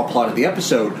the overall plot of the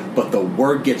episode, but the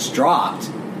word gets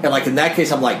dropped. And like in that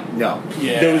case, I'm like, no.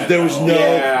 There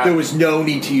was no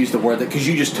need to use the word, because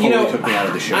you just totally took me out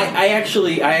of the show. I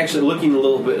actually looking a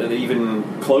little bit even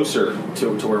closer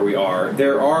to where we are.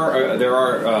 There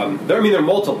are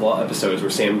multiple episodes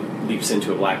where Sam leaps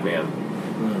into a black man,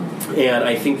 and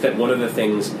I think that one of the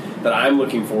things that I'm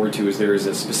looking forward to is there is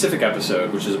a specific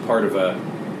episode which is a part of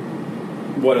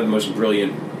one of the most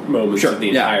brilliant moments of the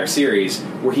entire series,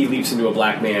 where he leaps into a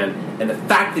black man, and the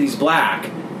fact that he's black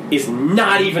is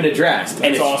not even addressed. That's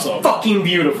and it's awesome. Fucking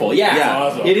beautiful. Yeah,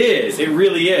 awesome. It is. It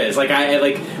really is. Like I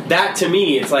like that. To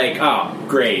me, it's like, oh,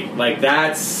 great. Like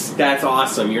that's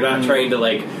awesome. You're not trying to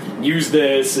like use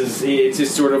this as, it's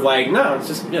just sort of like, no, it's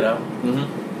just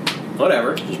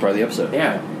whatever. Just part of the episode.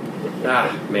 Yeah.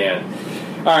 Man.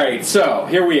 All right, so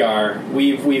here we are.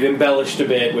 We've embellished a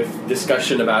bit with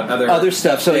discussion about other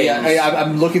stuff. So things.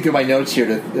 I'm looking through my notes here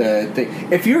to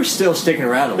think. If you're still sticking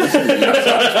around to listen to the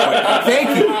episode,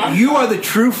 thank you. You are the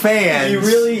true fans. You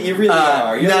really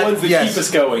are. You're the ones that keep us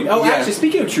going. Oh, actually,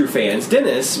 speaking of true fans,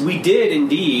 Dennis, we did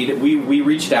indeed. We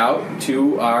reached out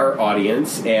to our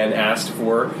audience and asked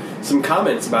for some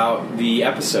comments about the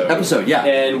episode.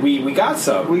 And we got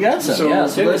some. So,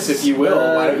 Dennis, if you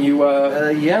will, why don't you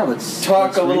let's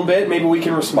talk a little bit. Maybe we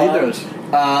can respond.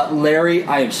 Larry,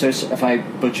 I am so sorry if I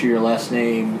butcher your last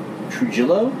name,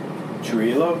 Trujillo.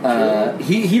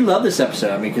 He loved this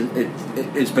episode. I mean,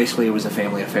 because it was a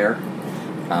family affair.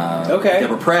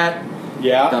 Deborah Pratt.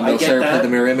 Don Bell-Sarah played the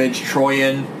mirror image.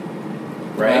 Troian.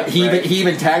 Right. He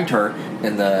even tagged her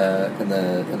in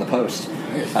the post.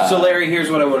 So, Larry,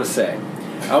 here's what I want to say.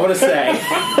 I want to say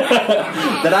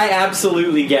that I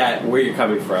absolutely get where you're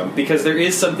coming from, because there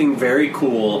is something very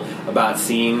cool about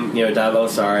seeing, Don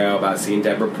Belisario, about seeing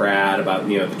Deborah Pratt, about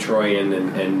the Troian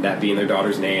and that being their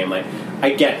daughter's name. Like, I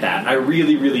get that. I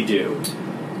really, really do.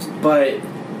 But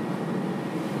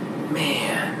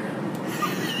man.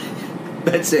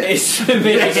 That's it. It should have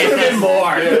been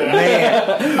more.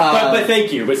 Man. But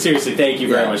thank you. But seriously, thank you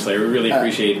very much, Larry. We really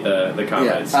appreciate the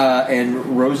comments.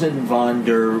 And Rosen von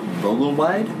der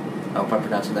Vogelweide, I hope I'm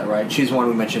pronouncing that right. She's the one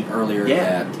we mentioned earlier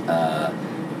that,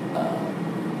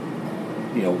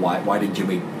 why did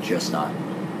Jimmy just not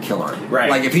kill her? Right.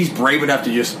 Like, if he's brave enough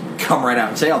to just come right out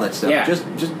and say all that stuff, just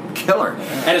kill her.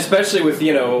 And especially with,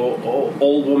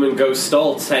 old woman Ghost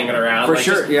Stoltz hanging around. For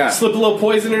sure, slip a little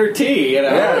poison in her tea,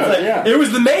 It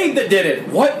was the maid that did it.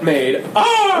 What maid?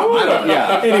 Oh! I don't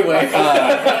know. Anyway.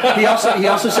 He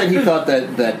also said he thought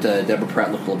that Deborah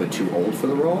Pratt looked a little bit too old for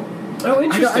the role. Oh,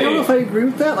 interesting. I don't know if I agree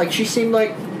with that. Like, she seemed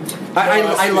like...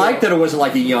 I like that it wasn't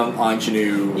like a young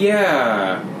ingenue...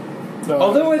 Yeah. No,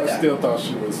 although I still thought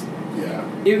she was...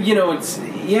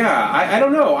 I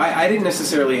don't know. I didn't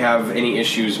necessarily have any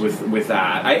issues with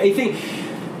that. I think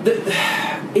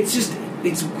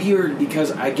it's weird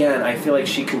because, again, I feel like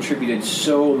she contributed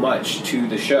so much to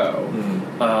the show,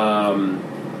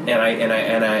 and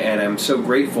I'm so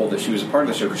grateful that she was a part of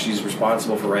the show, because she's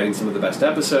responsible for writing some of the best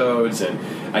episodes, and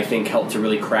I think helped to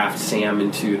really craft Sam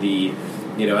into the.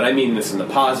 And I mean this in the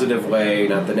positive way,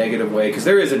 not the negative way, because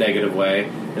there is a negative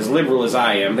way. As liberal as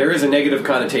I am, there is a negative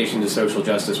connotation to social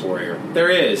justice warrior. There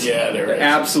is. Yeah, there is.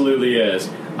 Absolutely is.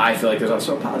 I feel like there's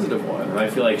also a positive one, and I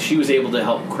feel like she was able to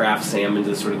help craft Sam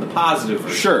into sort of the positive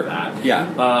version of that.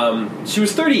 Yeah. She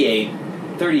was 38.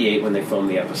 38 when they filmed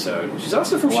the episode. She's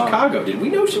also from Wow. Chicago. Did we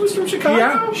know she was from Chicago?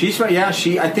 Yeah, she's right. Yeah,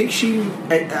 I think she.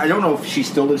 I don't know if she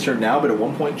still lives here now, but at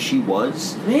one point she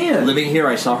was living here.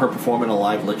 I saw her perform in a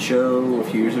live lit show a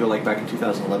few years ago, like back in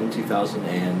 2011,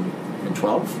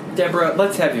 2012. Deborah,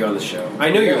 let's have you on the show. I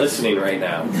know you're listening right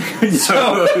now.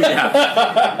 So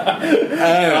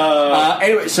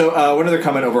anyway, so one other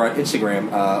comment over on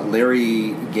Instagram,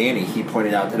 Larry Ganny, he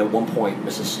pointed out that at one point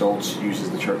Mrs. Stoltz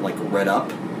uses the term like "red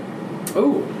up."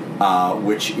 Oh.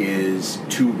 Which is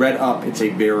to red up. It's a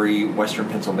very Western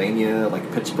Pennsylvania,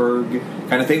 like Pittsburgh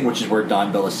kind of thing, which is where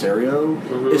Don Belisario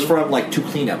is from, like to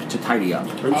clean up, to tidy up.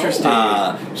 Interesting.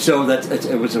 So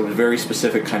it was a very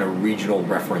specific kind of regional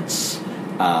reference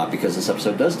because this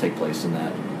episode does take place in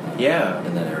that.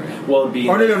 In that area. Well,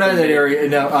 not in that area.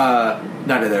 No,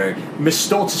 not in that area. Miss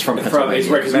Stoltz is from Pennsylvania.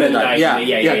 Because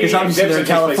obviously they're in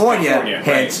California.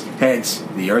 Hence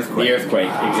the earthquake. The earthquake,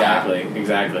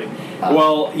 exactly.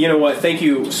 Well, you know what? Thank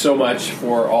you so much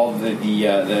for all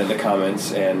the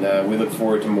comments, and we look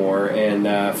forward to more.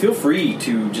 And feel free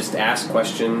to just ask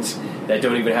questions that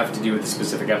don't even have to do with the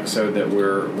specific episode that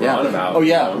we're on about. Oh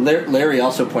yeah, Larry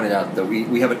also pointed out that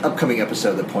we have an upcoming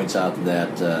episode that points out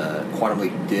that Quantum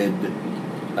Leap did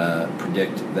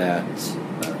predict that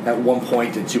at one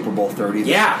point in Super Bowl 30,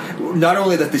 not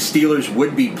only that the Steelers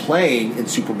would be playing in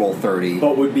Super Bowl 30,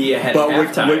 but would be ahead at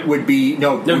halftime. Would be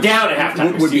down at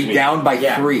halftime. Would be down by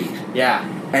 3.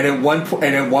 Yeah. And at one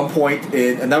point,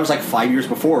 and that was like 5 years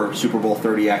before Super Bowl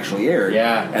 30 actually aired.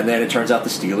 Yeah. And then it turns out the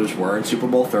Steelers were in Super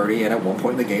Bowl 30, and at one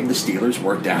point in the game, the Steelers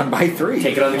were down by 3.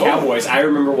 Take it on the Cowboys. I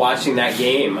remember watching that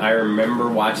game.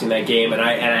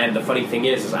 And the funny thing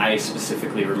is I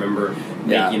specifically remember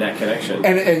making that connection.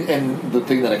 And the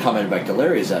thing that I commented back to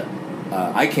Larry is that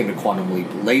I came to Quantum Leap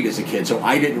late as a kid, so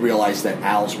I didn't realize that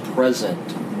Al's present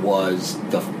was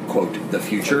the quote the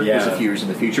future was a few years in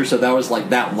the future. So that was like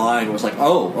that line was like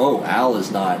oh Al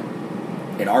is not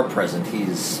in our present,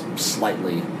 he's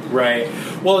slightly right.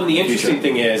 Well, and the interesting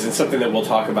thing is, and something that we'll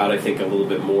talk about I think a little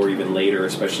bit more even later,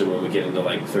 especially when we get into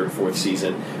like third, fourth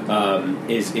season,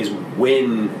 is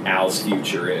when Al's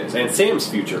future is, and Sam's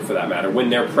future for that matter,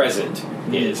 when their present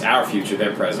is our future,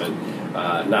 their present,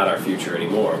 not our future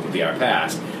anymore, it would be our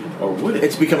past. Or would it?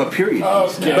 It's become a period. Oh,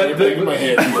 but in my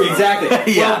head.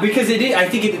 Exactly. Well, because I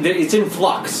think it's in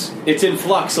flux. It's in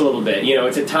flux a little bit. You know,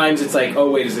 it's at times it's like, oh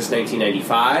wait, is this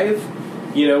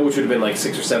 1995? You know, which would have been like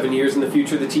 6 or 7 years in the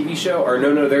future of the TV show. Or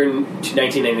no, they're in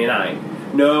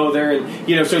 1999. No, they're in.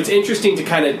 You know, so it's interesting to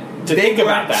kind of think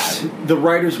about that. The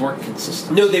writers weren't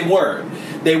consistent. No, they weren't.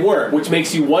 Which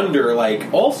makes you wonder.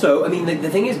 Like, also, I mean, the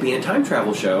thing is, being a time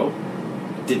travel show.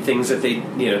 Did things that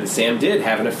that Sam did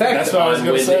have an effect? That's what I was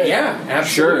going to say. Yeah,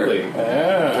 absolutely.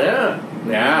 Sure.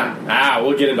 Yeah.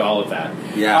 We'll get into all of that.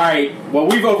 Yeah. All right. Well,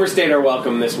 we've overstayed our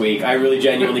welcome this week. I really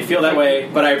genuinely feel that way,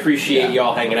 but I appreciate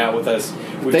y'all hanging out with us.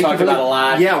 We've talked about a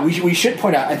lot. Yeah, we should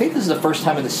point out, I think this is the first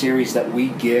time in the series that we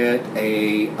get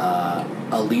a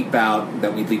leap out,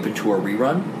 that we leap into a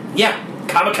rerun. Yeah.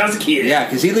 Kamikaze Kid. Yeah,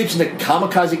 because he leaps into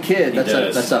Kamikaze Kid.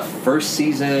 That's a first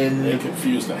season. They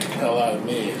confused the hell out of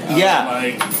me.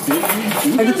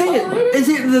 Did the thing is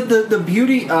the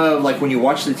beauty of like when you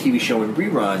watch the TV show in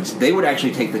reruns, they would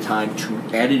actually take the time to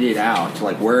edit it out,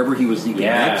 like wherever he was leaping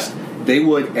next. They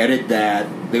would edit that.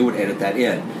 They would edit that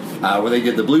in. When they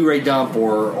did the Blu-ray dump,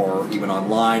 or even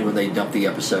online when they dumped the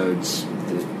episodes.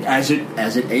 As it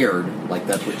aired, like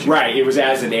that's what you right. It was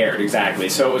as it aired, exactly.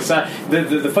 So it's not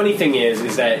the funny thing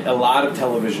is that a lot of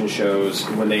television shows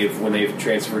when they've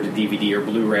transferred to DVD or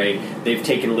Blu-ray, they've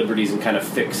taken liberties and kind of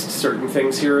fixed certain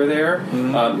things here or there.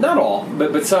 Mm-hmm. Not all,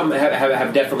 but some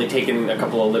have definitely taken a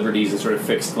couple of liberties and sort of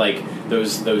fixed like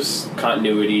those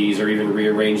continuities or even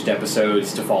rearranged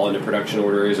episodes to fall into production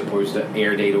order as opposed to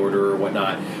air date order or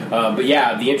whatnot. But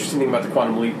yeah, the interesting thing about the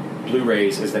Quantum Leap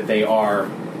Blu-rays is that they are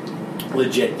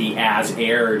legit the as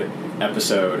aired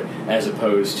episode as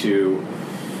opposed to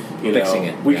fixing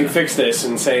it. We could fix this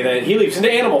and say that he leaps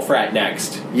into Animal Frat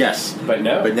next. Yes. But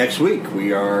no. But next week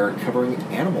we are covering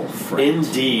Animal Frat.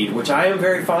 Indeed, which I am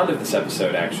very fond of this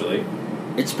episode actually.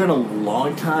 It's been a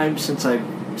long time since I've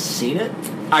seen it.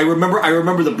 I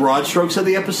remember the broad strokes of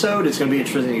the episode. It's going to be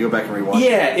interesting to go back and rewatch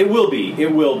it. Yeah, it will be. You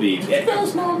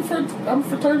guys know I'm a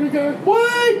fraternity guy.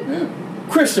 What? Yeah.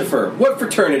 Christopher, what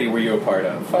fraternity were you a part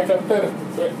of? Phi Kappa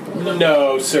Theta.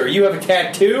 No, sir. You have a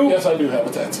tattoo? Yes, I do have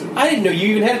a tattoo. I didn't know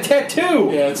you even had a tattoo.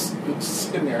 Yeah, it's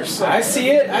in there. Somewhere. I see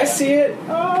it. Yeah. I see it.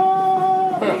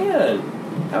 Oh, man.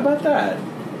 How about that?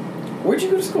 Where'd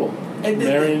you go to school?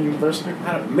 Marion University?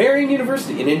 Marion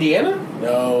University in Indiana? No.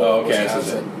 Oh, okay. All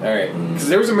right. Because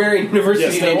there was a Marion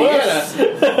University in Indiana.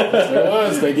 There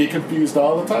was. They get confused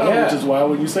all the time, which is why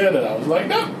when you said it, I was like,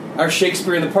 no. Our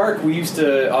Shakespeare in the Park, we used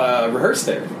to rehearse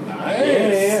there. Nice.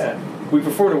 Yeah. We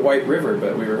performed at White River,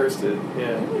 but we rehearsed it.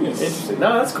 Yeah. Nice. Interesting.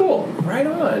 No, that's cool. Right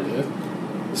on. Yeah.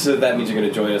 So that means you're going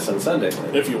to join us on Sunday,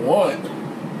 then. If you want.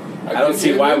 I don't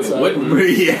see why we wouldn't.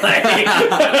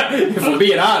 If we're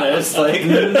being honest,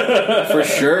 for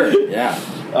sure. Yeah.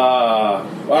 All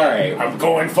right. I'm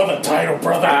going for the title,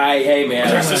 brother. Hey, man.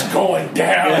 This is going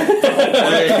down.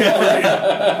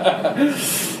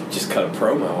 Just cut a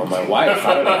promo on my wife.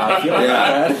 I don't know how I feel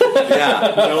about that.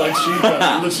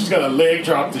 Yeah. She's got a leg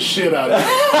drop the shit out of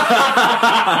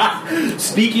it.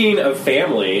 Speaking of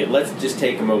family, let's just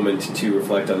take a moment to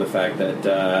reflect on the fact that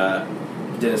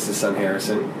Dennis's son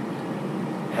Harrison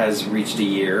has reached a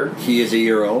year. He is a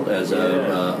year old as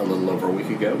a little over a week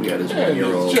ago. We had his 1 year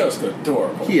old. He's just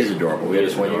adorable. He is adorable. We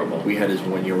had his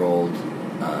 1 year old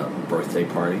birthday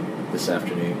party this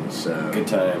afternoon. So good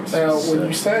times. Now, when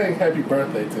you say happy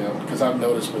birthday to him, because I've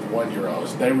noticed with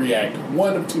 1-year-olds, they react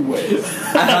one of two ways.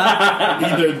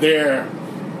 Either they're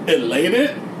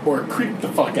elated or creeped the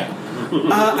fuck out.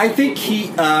 I think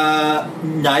he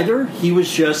neither. He was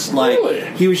just like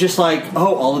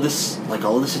oh, all of this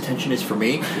attention is for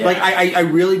me. Yeah. Like I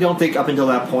really don't think up until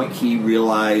that point he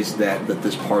realized that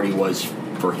this party was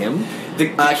for him. The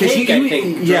cake, I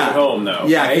think, drove home though.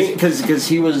 Yeah, because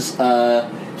he was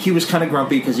kind of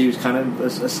grumpy because he was kind of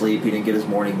asleep. He didn't get his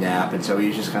morning nap, and so he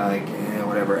was just kind of like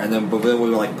whatever. And then when we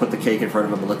like put the cake in front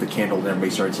of him and lit the candle, and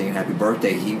everybody started singing happy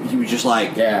birthday. He was just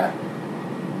like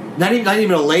Not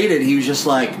even elated. He was just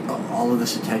like, all of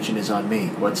this attention is on me.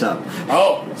 What's up?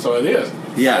 Oh, so it is.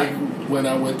 Yeah. Like when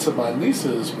I went to my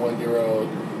niece's 1-year-old,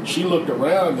 she looked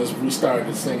around as we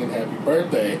started singing happy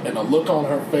birthday, and the look on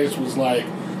her face was like,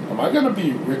 am I going to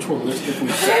be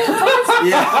ritualistically sacrificed?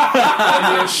 Yeah.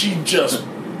 And then she just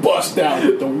bust out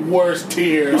with the worst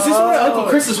tears. Is this one of Uncle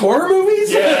Chris's horror movies?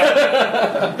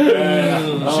 Yeah. She's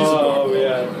adorable.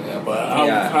 Yeah. But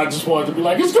I just wanted to be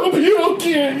like, it's gonna be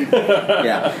okay.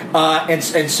 Yeah, and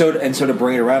so to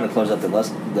bring it around and close out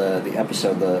the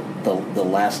episode, the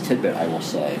last tidbit I will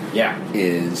say,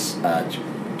 is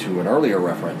to an earlier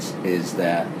reference is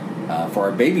that for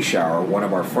our baby shower, one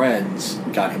of our friends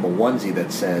got him a onesie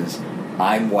that says,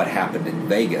 "I'm what happened in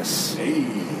Vegas." Hey.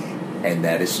 And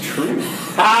that is true.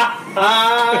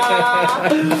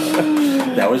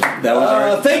 that was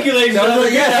our. Thank you, ladies and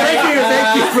gentlemen.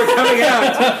 Thank you for coming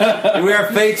out. We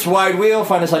are Fate's Wide Wheel.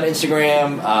 Find us on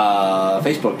Instagram,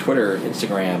 Facebook, Twitter,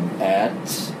 Instagram at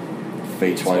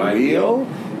Fate's Wide Wheel,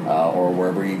 or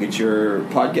wherever you get your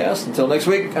podcast. Until next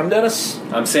week, I'm Dennis.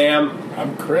 I'm Sam.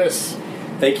 I'm Chris.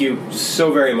 Thank you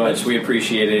so very much. We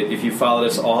appreciate it. If you followed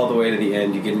us all the way to the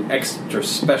end, you get an extra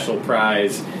special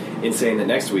prize in saying that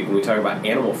next week when we talk about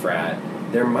Animal Frat,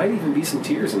 there might even be some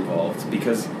tears involved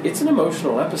because it's an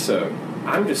emotional episode.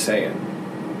 I'm just saying.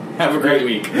 Have a great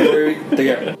week.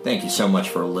 Thank you so much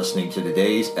for listening to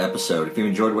today's episode. If you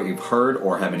enjoyed what you've heard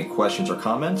or have any questions or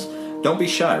comments, don't be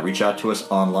shy. Reach out to us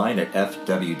online at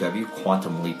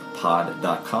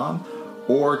fwwquantumleappod.com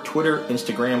or Twitter,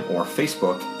 Instagram, or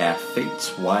Facebook at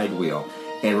Fate's Wide Wheel.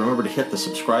 And remember to hit the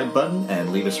subscribe button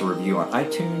and leave us a review on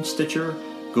iTunes, Stitcher,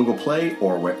 Google Play,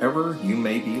 or wherever you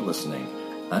may be listening.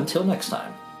 Until next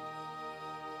time.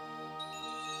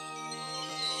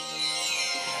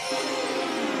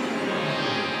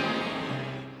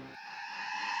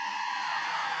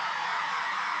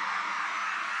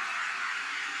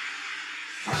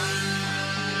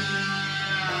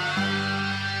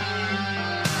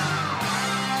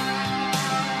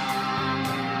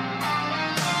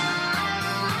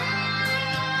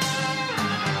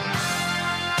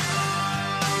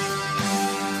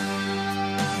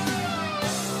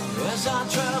 As I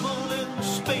travel in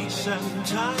space and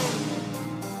time,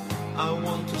 I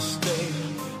want to stay,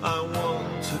 I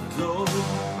want to go.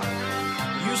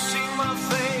 You see my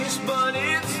face, but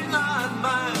it's not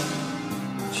mine.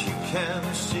 But you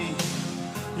can see,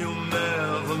 you'll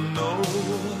never